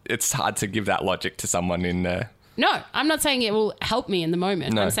 but it's hard to give that logic to someone in No, I'm not saying it will help me in the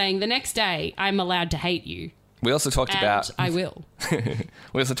moment. No. I'm saying the next day I'm allowed to hate you. We also talked And about I will.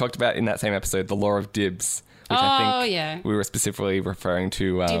 we also talked about in that same episode the law of dibs, which I Oh, think yeah. we were specifically referring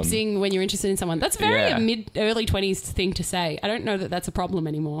to Dibsing when you're interested in someone. That's very Yeah. a early 20s thing to say. I don't know that that's a problem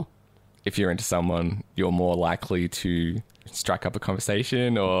anymore. if you're into someone, you're more likely to strike up a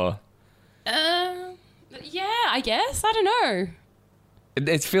conversation, or Yeah, I guess. I don't know.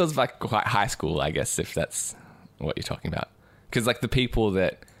 it feels like quite high school, I guess, if that's what you're talking about. Because like the people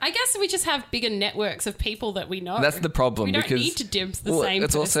that I guess we just have bigger networks of people that we know. that's the problem. We don't because need to dibs the well, same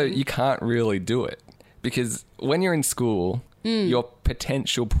it's also person. you can't really do it because when you're in school, your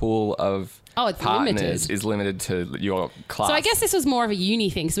potential pool of It's partners limited. is limited to your class. So I guess this was more of a uni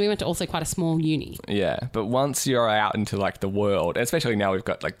thing. So we went to also quite a small uni. Yeah, but once you're out into like the world, especially now we've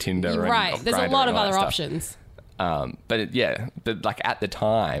got like Tinder, and Right. There's a Grindr lot and of all that other stuff. options. But like at the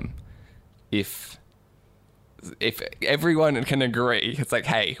time, if everyone can agree, it's like,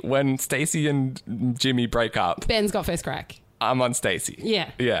 hey, when Stacey and Jimmy break up, Ben's got first crack. I'm on Stacey.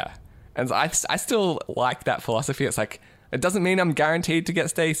 Yeah. Yeah. And so I still like that philosophy. It's like, it doesn't mean I'm guaranteed to get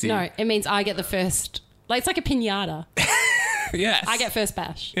Stacey. No, it means I get the first. Like, it's like a pinata. Yes. I get first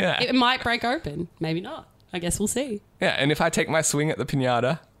bash. Yeah. It might break open. Maybe not. I guess we'll see. Yeah, and if I take my swing at the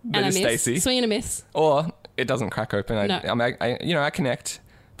pinata, And that I is miss. Stacey. Swing and a miss. Or it doesn't crack open. No. I connect,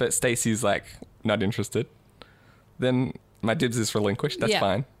 but Stacey's like not interested. Then my dibs is relinquished. That's Yeah.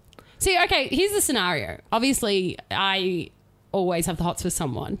 fine. See, okay, here's the scenario. Obviously, I always have the hots for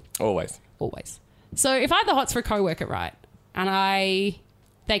someone. Always. Always. So if I have the hots for a coworker, right, and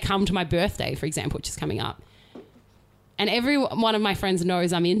they come to my birthday, for example, which is coming up, and every one of my friends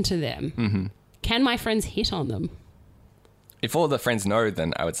knows I'm into them, can my friends hit on them? If all the friends know,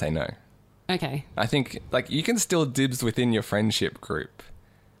 then I would say no. Okay. I think like you can still dibs within your friendship group.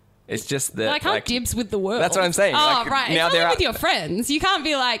 It's just that Well, I can't like, dibs with the world. That's what I'm saying. Oh, Like, right. now It's they're only out- with your friends. You can't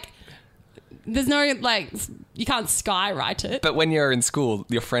be like, there's no, like, you can't skywrite it. But when you're in school,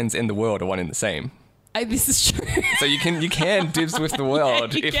 your friends in the world are one and the same. This is true. So you can dibs with the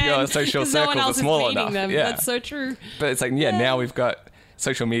world You if can, your social 'cause no one circles are else is small meeting enough. them. Yeah. That's so true. But it's like, now we've got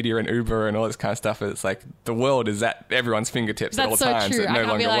social media and Uber and all this kind of stuff. It's like the world is at everyone's fingertips at all That's so times. true. It I no can't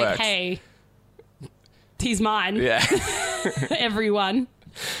longer be like, works. hey, he's mine. Yeah. Everyone.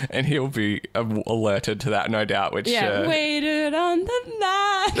 And he'll be alerted to that, no doubt. Which waited on the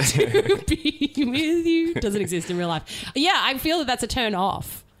night to be with you. Doesn't exist in real life. Yeah, I feel that that's a turn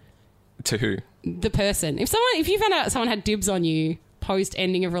off. To who? The person. If you found out someone had dibs on you post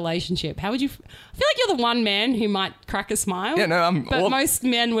ending of relationship, how would you? I feel like you're the one man who might crack a smile. Yeah, no, But most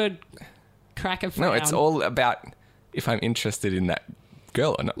men would crack a frown. No, it's all about if I'm interested in that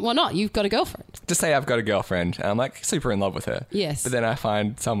girl or not. Well, not. You've got a girlfriend. Just say I've got a girlfriend and I'm like super in love with her. Yes. But then I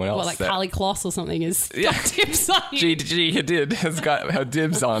find someone else. Well, like Carly Kloss or something is got dibs on you. G Hadid has got her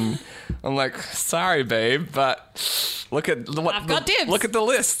dibs on. I'm like, sorry, babe, but look at I've got dibs. Look at the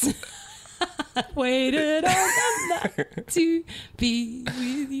list. Waited on the night to be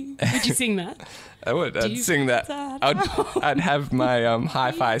with you. Would you sing that? I would. I'd sing that. I'd have my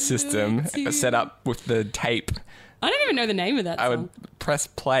hi-fi system set up with the tape. I don't even know the name of that song. I would press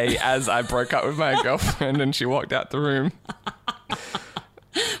play as I broke up with my girlfriend and she walked out the room.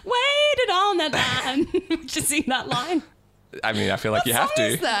 Waited on that line. Would you sing that line? I mean, I feel like you have to.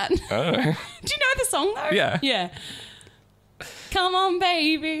 What song is that? I don't know. Do you know the song though? Yeah. Yeah. Come on,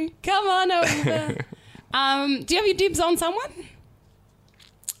 baby. Come on over. Do you have your dibs on someone?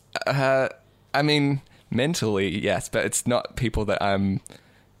 I mean, mentally, yes, but it's not people that I'm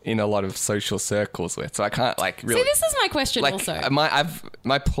in a lot of social circles with, so I can't like really. See, this is my question like, also.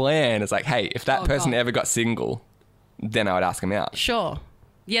 My plan is like, hey, if that person God. ever got single, then I would ask him out. Sure.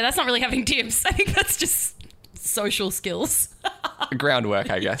 Yeah, that's not really having dibs. I think that's just social skills. Groundwork,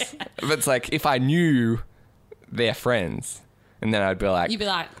 I guess. Yeah. But it's like if I knew they're friends, and then I'd be like, you'd be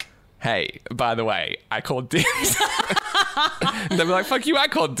like, hey, by the way, I called dibs. And they'd be like, fuck you, I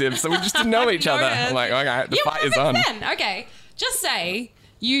called dibs, so we just didn't know each other. I'm like, okay, the fight is on. Then. Okay, just say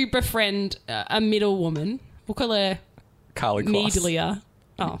you befriend a middle woman. We'll call her Carly Kloss. Medelia.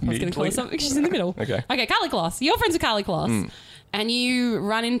 Oh, I was going to call her something. She's in the middle. Okay, Carly Kloss. You're friends with Carly Kloss. And you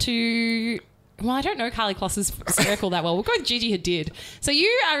run into... Well, I don't know Carly Kloss's circle that well. We'll go with Gigi Hadid. So you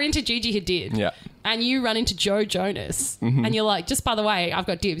are into Gigi Hadid. Yeah. And you run into Joe Jonas. And you're like, just by the way, I've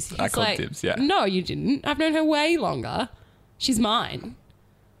got dibs. He's I called like, dibs, yeah. No, you didn't. I've known her way longer. She's mine.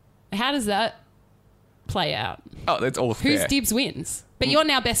 How does that play out? Oh, that's all fair. Whose dibs wins? But you're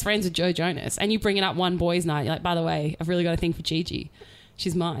now best friends with Joe Jonas. And you bring it up one boys' night. You're like, by the way, I've really got a thing for Gigi.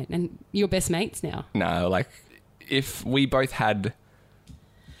 She's mine. And you're best mates now. No, like, if we both had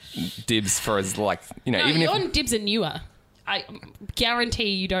dibs for as, like, you know, No, even your if... dibs are newer. I guarantee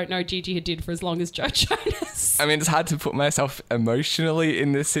you don't know Gigi Hadid for as long as Joe Jonas. I mean, it's hard to put myself emotionally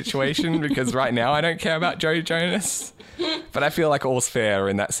in this situation because right now I don't care about Joe Jonas. But I feel like all's fair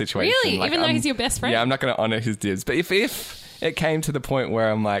in that situation. Really? Like, Even though he's your best friend? Yeah, I'm not going to honour his dibs. But if it came to the point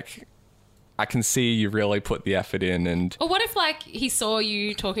where I'm like, I can see you really put the effort in and... Or what if, like, he saw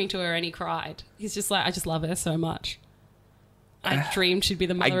you talking to her and he cried? He's just like, I just love her so much. I dreamed she'd be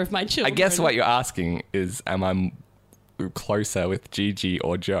the mother of my children. I guess what you're asking is, am I closer with Gigi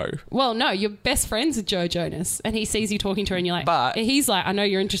or Joe? Well, no, you're best friends with Joe Jonas and he sees you talking to her and you're like... But he's like, I know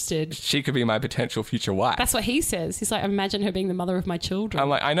you're interested. She could be my potential future wife. That's what he says. He's like, imagine her being the mother of my children. I'm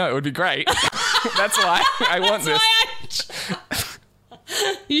like, I know, it would be great. That's why I want this.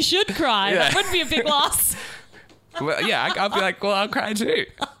 You should cry. Yeah. That would be a big loss. Well, yeah, I'll be like, well, I'll cry too.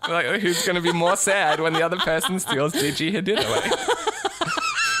 Like, who's going to be more sad when the other person steals Gigi Hadid away?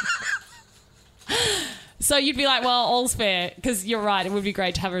 So you'd be like, well, all's fair, because you're right. It would be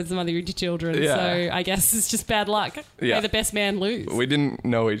great to have her as the mother of your children. Yeah. So I guess it's just bad luck. Yeah. May the best man lose. We didn't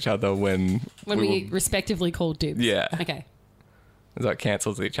know each other when we respectively called dibs. Yeah. Okay. So it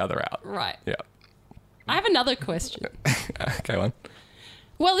cancels each other out. Right. Yeah. I have another question. Okay, one.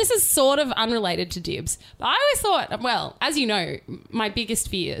 Well, this is sort of unrelated to dibs. But I always thought, well, as you know, my biggest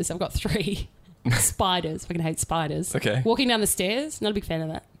fears, I've got 3. Spiders. Fucking hate spiders. Okay. Walking down the stairs, not a big fan of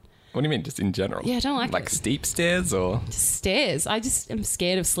that. What do you mean, just in general? Yeah, I don't like it. Like steep stairs or? Stairs. I just am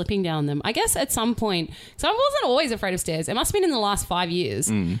scared of slipping down them. I guess at some point, so I wasn't always afraid of stairs. It must have been in the last 5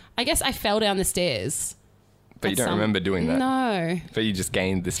 years. I guess I fell down the stairs. But you don't remember doing that? No. But you just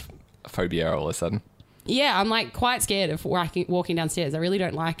gained this phobia all of a sudden? Yeah, I'm like quite scared of walking downstairs. I really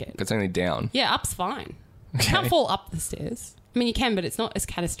don't like it. But it's only down. Yeah, up's fine. You can't fall up the stairs. I mean, you can, but it's not as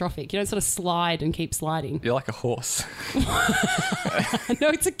catastrophic. You don't sort of slide and keep sliding. You're like a horse. No,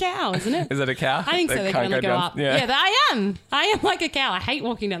 it's a cow, isn't it? Is it a cow? I think so. They can only go up. Yeah, I am. I am like a cow. I hate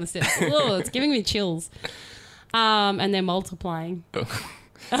walking down the stairs. Ugh, it's giving me chills. And they're multiplying.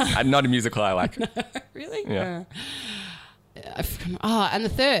 Not a musical I like. Really? Yeah. And the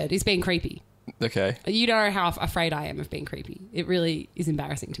third is being creepy. Okay. You know how afraid I am of being creepy. It really is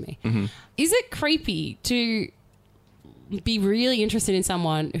embarrassing to me. Mm-hmm. Is it creepy to be really interested in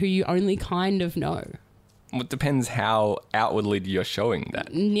someone who you only kind of know? Well, it depends how outwardly you're showing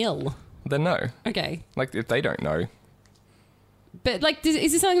that. Nil. Then no. Okay. Like, if they don't know. But, like,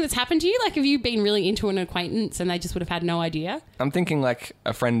 is this something that's happened to you? Like, have you been really into an acquaintance and they just would have had no idea? I'm thinking, like,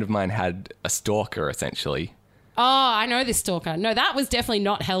 a friend of mine had a stalker, essentially. Oh, I know this stalker. No, that was definitely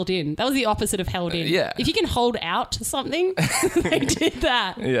not held in. That was the opposite of held in. Yeah. If you can hold out to something, they did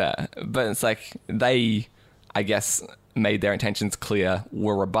that. Yeah. But it's like they, I guess, made their intentions clear,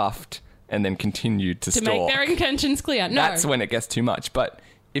 were rebuffed, and then continued to To stalk. make their intentions clear. No. That's when it gets too much. But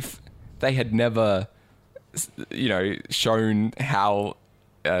if they had never, shown how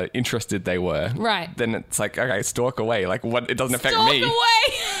interested they were, right, then it's like, okay, stalk away. Like, what? It doesn't affect stalk me. Away.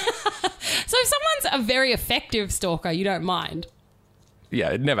 So if someone's a very effective stalker, you don't mind.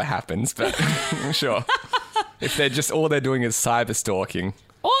 Yeah, it never happens, but sure. If they're just all they're doing is cyber stalking,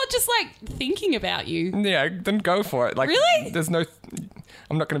 or just like thinking about you, yeah, then go for it. Like, really, there's no.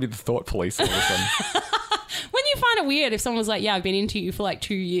 I'm not going to be the thought police all of a sudden. When you find it weird if someone was like, "Yeah, I've been into you for like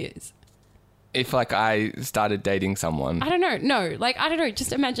 2 years." If like I started dating someone, I don't know. No, like I don't know.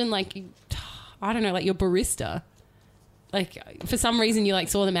 Just imagine like, I don't know, like your barista. Like for some reason you like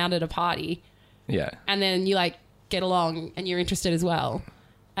saw them out at a party. Yeah. And then you like get along and you're interested as well.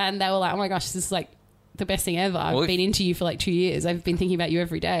 And they were like, oh my gosh, this is like the best thing ever. I've been into you for like 2 years. I've been thinking about you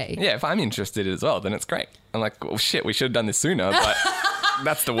every day. Yeah, if I'm interested as well, then it's great. I'm like, well, shit, we should have done this sooner, but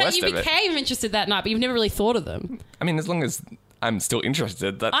that's the worst of it. But you became interested that night, but you've never really thought of them. I mean, as long as I'm still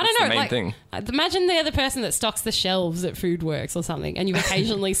interested, that's I don't know, the main like, thing. Imagine the other person that stocks the shelves at Foodworks or something, and you've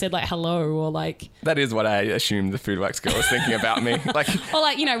occasionally said like hello or like... That is what I assumed the Foodworks girl was thinking about me. Like, or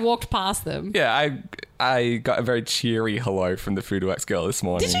like, walked past them. Yeah, I got a very cheery hello from the Foodworks girl this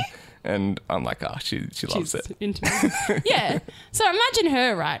morning. Did you? And I'm like, oh, she loves it. Into me. Yeah. So imagine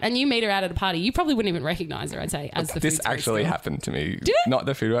her, right? And you meet her out at a party. You probably wouldn't even recognise her, I'd say, as the This Foodworks actually girl. happened to me. Did it? Not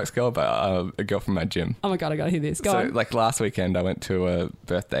the Foodworks girl, but a girl from my gym. Oh my God, I got to hear this. Go So, on. like, last weekend, I went to a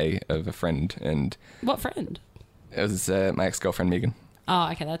birthday of a friend, and... What friend? It was my ex-girlfriend, Megan. Oh,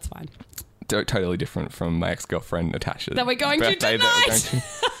 okay, that's fine. Totally different from my ex-girlfriend, Natasha. That we're going to birthday tonight! that we're going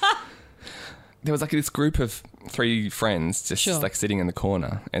to. There was like this group of 3 friends just like sitting in the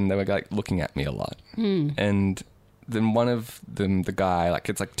corner, and they were like looking at me a lot. And then one of them, the guy, like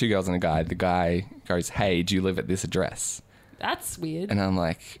it's like 2 girls and a guy, the guy goes, hey, do you live at this address? That's weird. And I'm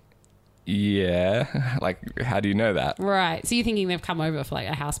like, yeah. Like, how do you know that? Right. So you're thinking they've come over for like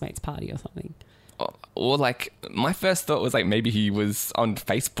a housemate's party or something? Or like, my first thought was like maybe he was on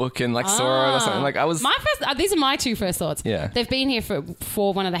Facebook and like saw it or something. Like I was... These are my 2 first thoughts. Yeah. They've been here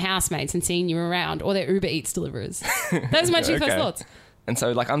for one of the housemates and seen you around, or they're Uber Eats deliverers. Those are my 2 first thoughts. And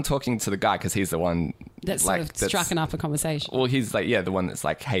so like I'm talking to the guy because he's the one... That's like, sort of struck up a conversation. Well, he's like, yeah, the one that's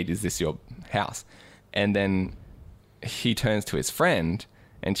like, hey, is this your house? And then he turns to his friend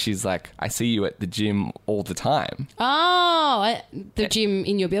and she's like, I see you at the gym all the time. Oh, the gym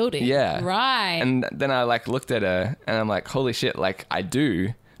in your building. Yeah. Right. And then I like looked at her and I'm like, holy shit, like I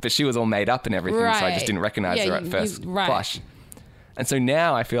do. But she was all made up and everything, so I just didn't recognize her at first blush. And so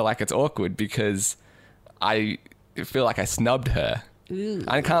now I feel like it's awkward because I feel like I snubbed her. Ooh.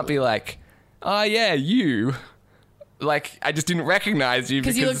 I can't be like, oh yeah, you. Like, I just didn't recognize you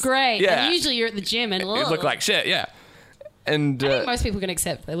because you look great. Yeah. And usually you're at the gym and you look like shit, yeah. And I think most people can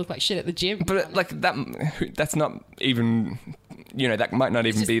accept they look like shit at the gym. But like that's not even, that might not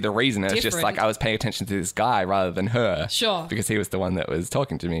even be the reason. It's just like I was paying attention to this guy rather than her. Sure. Because he was the one that was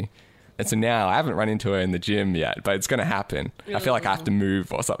talking to me. And so now I haven't run into her in the gym yet, but it's going to happen. I feel like I have to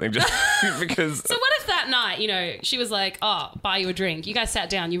move or something just because... So what if that night, she was like, oh, buy you a drink. You guys sat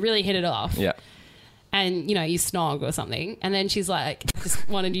down. You really hit it off. Yeah. And, you snog or something. And then she's like, just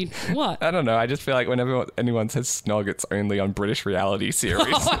wanted you... What? I don't know. I just feel like whenever anyone says snog, it's only on British reality series.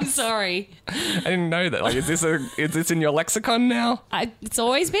 Oh, I'm sorry. I didn't know that. Like, is this in your lexicon now? It's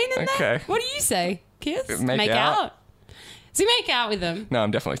always been in there. Okay. What do you say? Kiss? Make out. So you make out with them? No,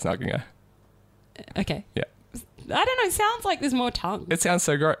 I'm definitely snogging her. Okay. Yeah. I don't know. It sounds like there's more tongue. It sounds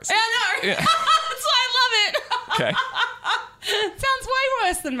so gross. I know. Yeah. That's why I love it. Okay. It sounds way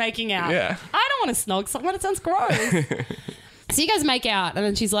worse than making out. Yeah. I don't want to snog someone. It sounds gross. So you guys make out, and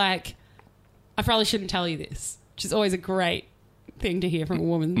then she's like, I probably shouldn't tell you this. Which is always a great thing to hear from a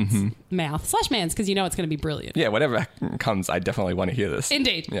woman's mouth. / man's, because it's going to be brilliant. Yeah, whatever comes, I definitely want to hear this.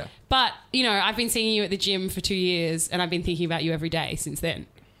 Indeed. Yeah. But, I've been seeing you at the gym for 2 years, and I've been thinking about you every day since then.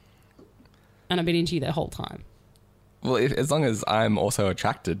 And I've been into you the whole time. Well, as long as I'm also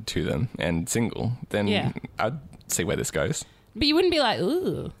attracted to them and single, then I'd see where this goes. But you wouldn't be like,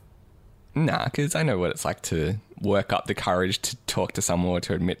 ooh. Nah, because I know what it's like to work up the courage to talk to someone or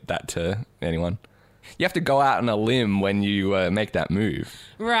to admit that to anyone. You have to go out on a limb when you make that move.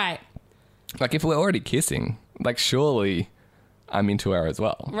 Right. Like, if we're already kissing, like, surely I'm into her as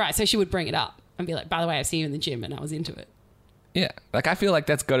well. Right, so she would bring it up and be like, by the way, I've seen you in the gym and I was into it. Yeah. Like, I feel like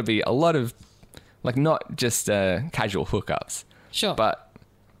that's got to be a lot of, like, not just casual hookups. Sure. But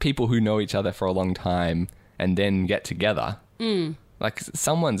people who know each other for a long time and then get together. Like,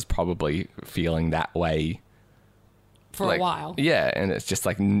 someone's probably feeling that way. For a while. Yeah, and it's just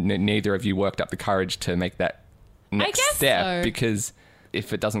like neither of you worked up the courage to make that next step. So. Because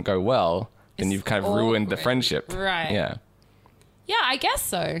if it doesn't go well, then It's you've kind of ruined the awkward. friendship. Right. Yeah. Yeah, I guess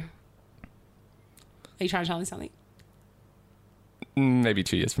so. Are you trying to tell me something? Maybe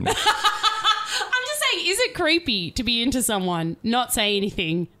 2 years from now. I'm just saying, is it creepy to be into someone, not say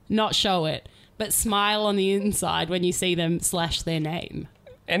anything, not show it, but smile on the inside when you see them / their name?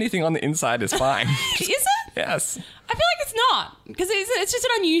 Anything on the inside is fine. Is it? Yes. I feel like it's not, because it's just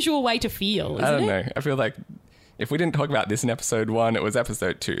an unusual way to feel, isn't I don't it? know. I feel like if we didn't talk about this in episode 1, it was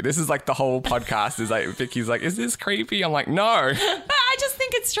episode 2. This is like the whole podcast is like, Vicky's like, is this creepy? I'm like, no. But I just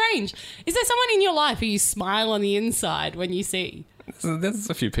think it's strange. Is there someone in your life who you smile on the inside when you see? There's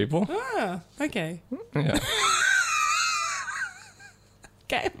a few people. Ah, okay. Yeah.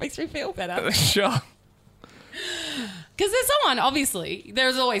 Okay, it makes me feel better. Sure. Because there's someone, obviously,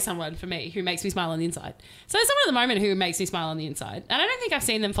 there's always someone for me who makes me smile on the inside. So there's someone at the moment who makes me smile on the inside. And I don't think I've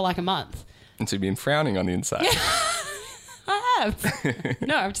seen them for like a month. And so you've been frowning on the inside. I have.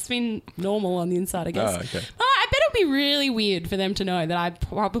 No, I've just been normal on the inside, I guess. Oh, okay. I bet it would be really weird for them to know that I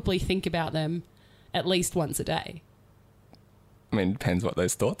probably think about them at least once a day. I mean, it depends what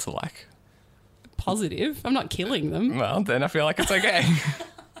those thoughts are like. Positive. I'm not killing them. Well, then I feel like it's okay.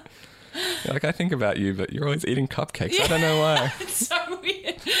 Like, I think about you, but you're always eating cupcakes. I don't know why. It's so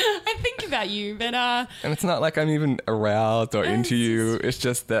weird. I think about you, but And it's not like I'm even aroused or into you. It's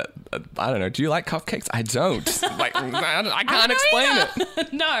just that, I don't know. Do you like cupcakes? I don't. Like, I can't explain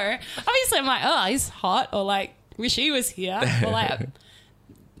it. No. Obviously, I'm like, oh, he's hot, or like, wish he was here. Or like,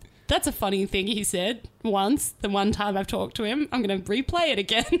 that's a funny thing he said once. The one time I've talked to him, I'm going to replay it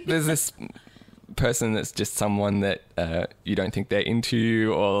again. There's this person that's just someone that you don't think they're into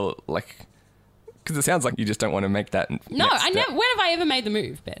you, or like, because it sounds like you just don't want to make that. No, next I step. never. When have I ever made the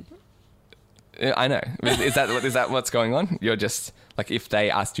move, Ben? I know. Is that what's going on? You're just like, if they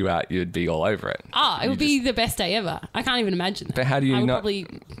asked you out, you'd be all over it. It would be the best day ever. I can't even imagine that. But how do you I would not- probably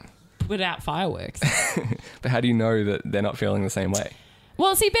put out fireworks. But how do you know that they're not feeling the same way?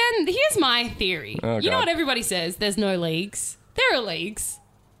 Well, see, Ben, here's my theory. Oh, you know God. what everybody says? There's no leagues. There are leagues.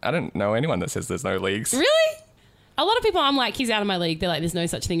 I don't know anyone that says there's no leagues. Really? A lot of people, I'm like, he's out of my league. They're like, there's no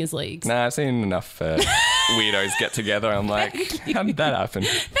such thing as leagues. Nah, I've seen enough weirdos get together. I'm like, how did that happen?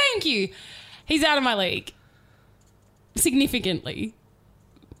 Thank you. He's out of my league. Significantly.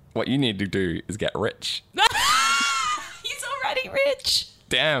 What you need to do is get rich. He's already rich.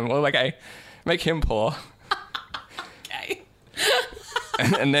 Damn. Well, okay. Make him poor. Okay.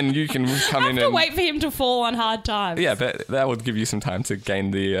 And then you can come I in have to and... wait for him to fall on hard times. Yeah, but that would give you some time to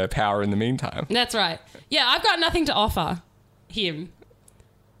gain the power in the meantime. That's right. Yeah, I've got nothing to offer him.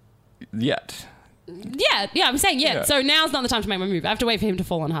 Yet. Yeah, I'm saying Yeah. So now's not the time to make my move. I have to wait for him to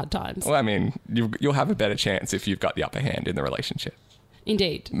fall on hard times. Well, I mean, you'll have a better chance if you've got the upper hand in the relationship.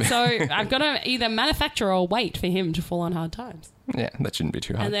 Indeed. So I've got to either manufacture or wait for him to fall on hard times. Yeah, that shouldn't be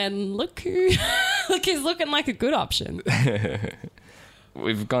too hard. And then look who's looking like a good option.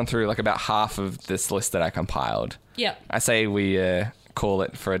 We've gone through like about half of this list that I compiled. Yep. I say we call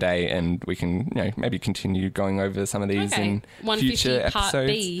it for a day, and we can, maybe continue going over some of these Okay. in 150 future part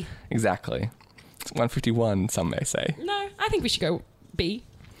episodes. B. Exactly. It's 151, some may say. No, I think we should go B.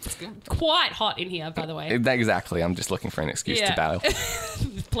 It's quite hot in here, by the way. Exactly. I'm just looking for an excuse to bail.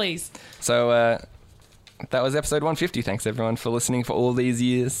 Please. So that was episode 150. Thanks everyone for listening for all these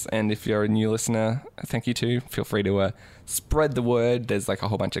years. And if you're a new listener, thank you too. Feel free to spread the word. There's like a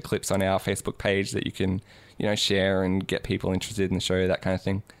whole bunch of clips on our Facebook page that you can, share and get people interested in the show, that kind of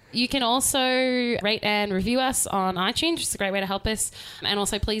thing. You can also rate and review us on iTunes, which is a great way to help us. And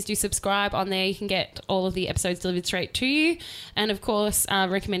also, please do subscribe on there. You can get all of the episodes delivered straight to you. And of course,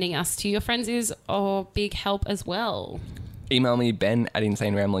 recommending us to your friends is a big help as well. Email me,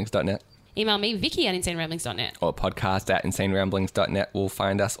 ben@insaneramblings.net. Email me, Vicki @insaneramblings.net. Or podcast@insaneramblings.net will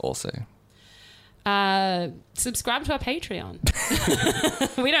find us also. Subscribe to our Patreon.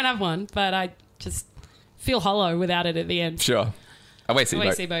 We don't have one, but I just feel hollow without it at the end. Sure. Away,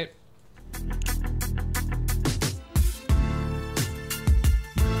 Away, Seaboat. Seaboat.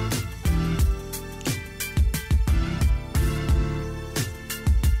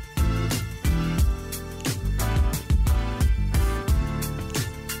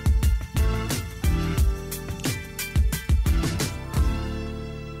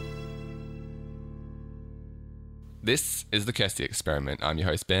 This is the Kirsty Experiment. I'm your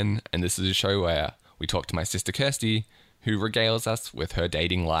host, Ben, and this is a show where we talk to my sister Kirsty, who regales us with her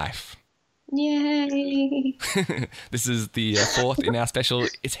dating life. Yay! This is the fourth in our special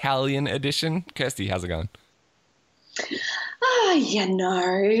Italian edition. Kirsty, how's it going?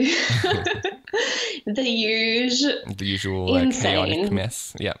 The usual chaotic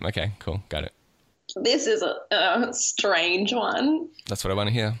mess. Yeah, okay, cool, got it. This is a strange one. That's what I want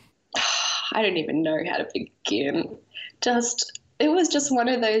to hear. I don't even know how to begin. It was just one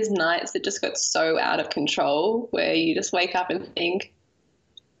of those nights that just got so out of control where you just wake up and think,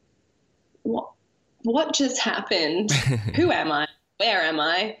 what just happened? Who am I? Where am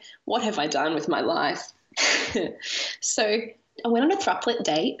I? What have I done with my life? So I went on a throuplate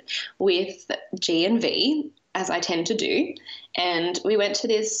date with G and V, as I tend to do, and we went to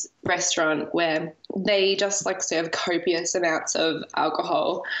this restaurant where they just like serve copious amounts of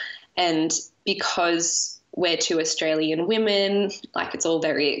alcohol, and because we're two Australian women, like it's all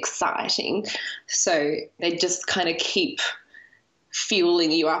very exciting, so they just kind of keep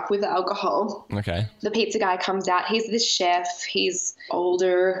fueling you up with alcohol. Okay. The pizza guy comes out. He's this chef. He's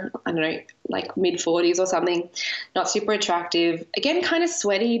older, I don't know, like mid-40s or something, not super attractive. Again, kind of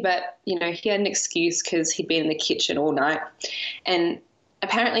sweaty, but, you know, he had an excuse because he'd been in the kitchen all night. And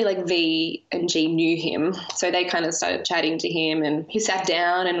apparently, like, V and G knew him, so they kind of started chatting to him, and he sat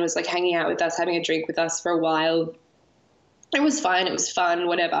down and was, like, hanging out with us, having a drink with us for a while. It was fine. It was fun,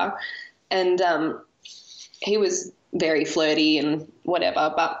 whatever. And he was very flirty and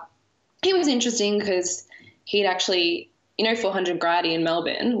whatever, but he was interesting because he'd actually, you know, 400 Gradi in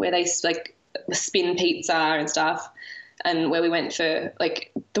Melbourne where they like spin pizza and stuff, and where we went for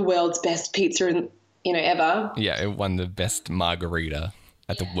like the world's best pizza and, you know, ever. Yeah, it won the best margarita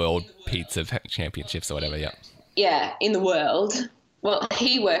at the World Pizza Championships or whatever, yeah. Yeah, in the world. Well,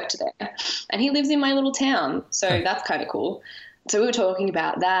 he worked there and he lives in my little town, so that's kind of cool. So we were talking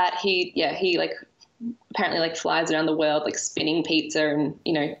about that. He like apparently like flies around the world like spinning pizza and,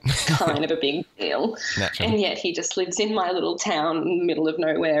 you know, kind of a big deal. Naturally. And yet he just lives in my little town in the middle of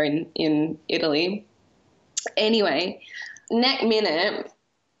nowhere in Italy. Anyway, next minute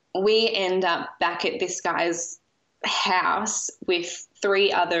we end up back at this guy's house with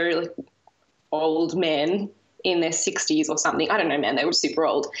three other like old men in their 60s or something. I don't know, man, they were super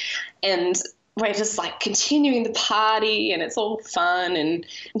old. And we're just like continuing the party and it's all fun, and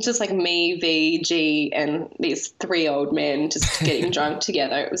it's just like me, V, G, and these three old men just getting drunk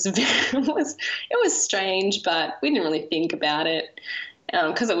together. It was strange, but we didn't really think about it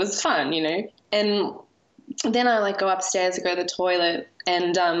because it was fun, you know. And then I like go upstairs to go to the toilet,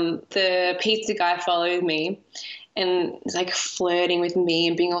 and the pizza guy followed me and is like flirting with me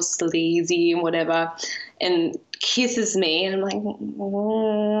and being all sleazy and whatever, and kisses me, and I'm like,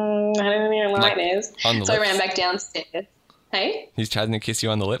 I don't even like this. So lips. I ran back downstairs. Hey? He's trying to kiss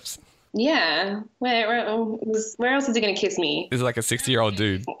you on the lips? Yeah. Where else is he going to kiss me? This is like a 60-year-old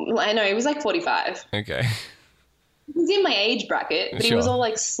dude. I know, he was like 45. Okay. He was in my age bracket, but He was all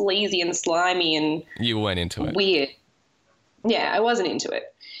like sleazy and slimy and you weren't into it. Weird. Yeah, I wasn't into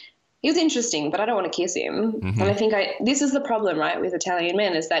it. He was interesting, but I don't want to kiss him. Mm-hmm. And I think this is the problem, right, with Italian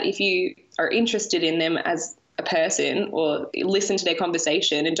men, is that if you are interested in them as a person or listen to their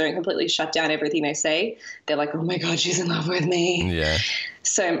conversation and don't completely shut down everything they say, they're like, oh my God, she's in love with me. Yeah.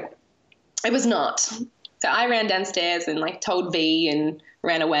 So it was not. So I ran downstairs and like told V and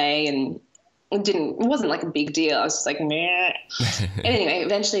ran away, and it wasn't like a big deal. I was just like, meh. Anyway,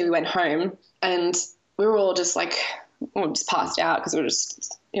 eventually we went home and we were all just like, just passed out because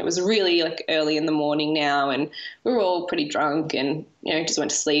it was really like early in the morning now, and we were all pretty drunk and, you know, just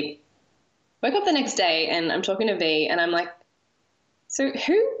went to sleep. Woke up the next day and I'm talking to V and I'm like, so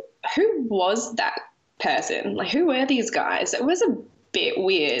who was that person? Like, who were these guys? It was a bit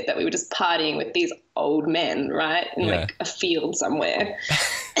weird that we were just partying with these old men, right? In like a field somewhere.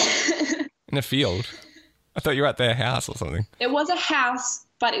 In a field? I thought you were at their house or something. It was a house,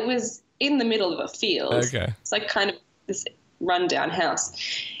 but it was in the middle of a field. Okay. It's like kind of this rundown house.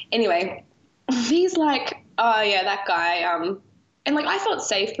 Anyway, V's like, oh yeah, that guy, and like I felt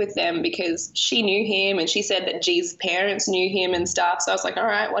safe with them because she knew him and she said that G's parents knew him and stuff. So I was like, all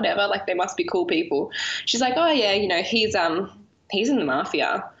right, whatever, like they must be cool people. She's like, oh yeah, you know, he's in the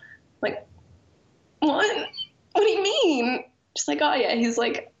mafia. Like, what? What do you mean? She's like, oh yeah, he's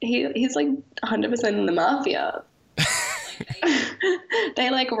like 100% in the mafia.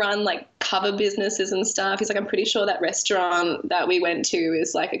 They like run like cover businesses and stuff. He's like, I'm pretty sure that restaurant that we went to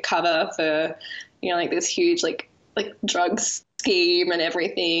is like a cover for, you know, like this huge like drug scheme and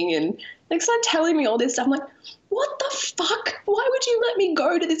everything. And Like, started telling me all this stuff. I'm like, what the fuck? Why would you let me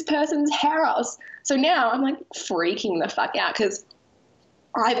go to this person's house? So now I'm like freaking the fuck out because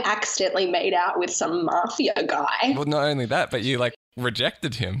I've accidentally made out with some mafia guy. Well, not only that, but you like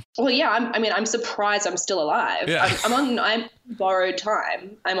rejected him. Well, yeah, I'm surprised I'm still alive. Yeah. I'm on borrowed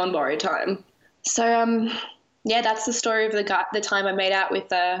time. I'm on borrowed time. So, yeah, that's the story of the time I made out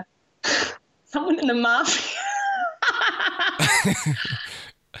with someone in the mafia.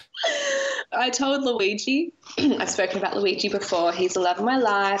 I told Luigi, I've spoken about Luigi before, he's the love of my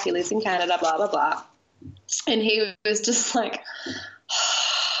life, he lives in Canada, blah, blah, blah. And he was just like,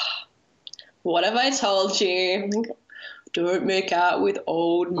 what have I told you? Like, don't make out with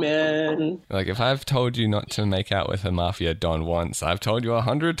old men. Like, if I've told you not to make out with a mafia don once, I've told you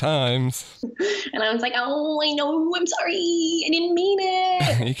 100 times. And I was like, oh, I know, I'm sorry, I didn't mean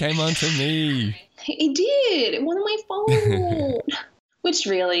it. He came on to me. He did, it wasn't my fault. Which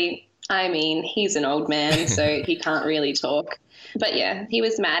really, I mean, he's an old man, so he can't really talk. But yeah, he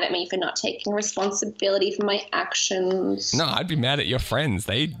was mad at me for not taking responsibility for my actions. No, I'd be mad at your friends.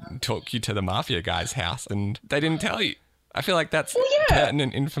 They took you to the mafia guy's house and they didn't tell you. I feel like that's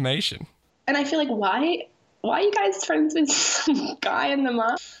pertinent information. And I feel like, why are you guys friends with some guy in the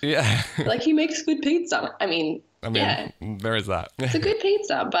mafia? Yeah. Like, he makes good pizza. I mean, yeah. There is that. It's a good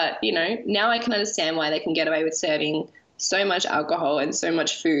pizza, but, you know, now I can understand why they can get away with serving so much alcohol and so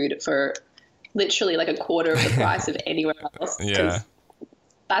much food for literally like a quarter of the price of anywhere else. Yeah.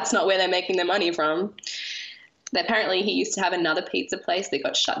 That's not where they're making their money from. Apparently he used to have another pizza place that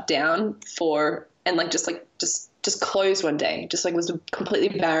got shut down just closed one day. Just like was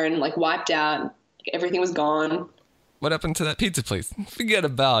completely barren, like wiped out. Like, everything was gone. What happened to that pizza place? Forget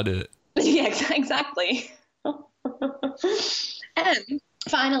about it. Yeah, exactly. And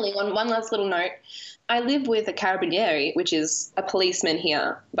finally, on one last little note, I live with a carabinieri, which is a policeman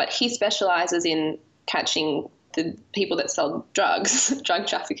here, but he specialises in catching the people that sell drugs, drug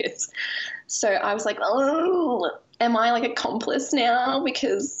traffickers. So I was like, oh, am I like accomplice now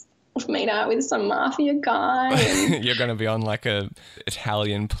because I've made out with some mafia guy? And You're going to be on like a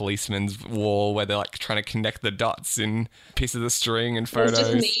Italian policeman's wall where they're like trying to connect the dots in pieces of string and photos.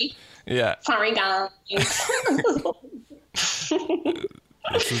 it's just me. Yeah. Sorry, guys.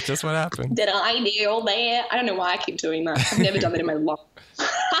 This is just what happened. Did I do that? I don't know why I keep doing that. I've never done that in my life.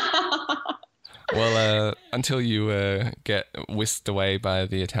 Well, until you get whisked away by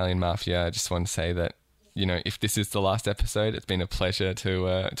the Italian mafia, I just want to say that, you know, if this is the last episode, it's been a pleasure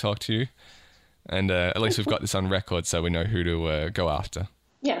to talk to you. And at least we've got this on record so we know who to go after.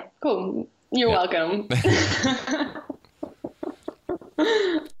 Yeah, cool. You're welcome.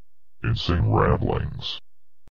 Insane Ramblings.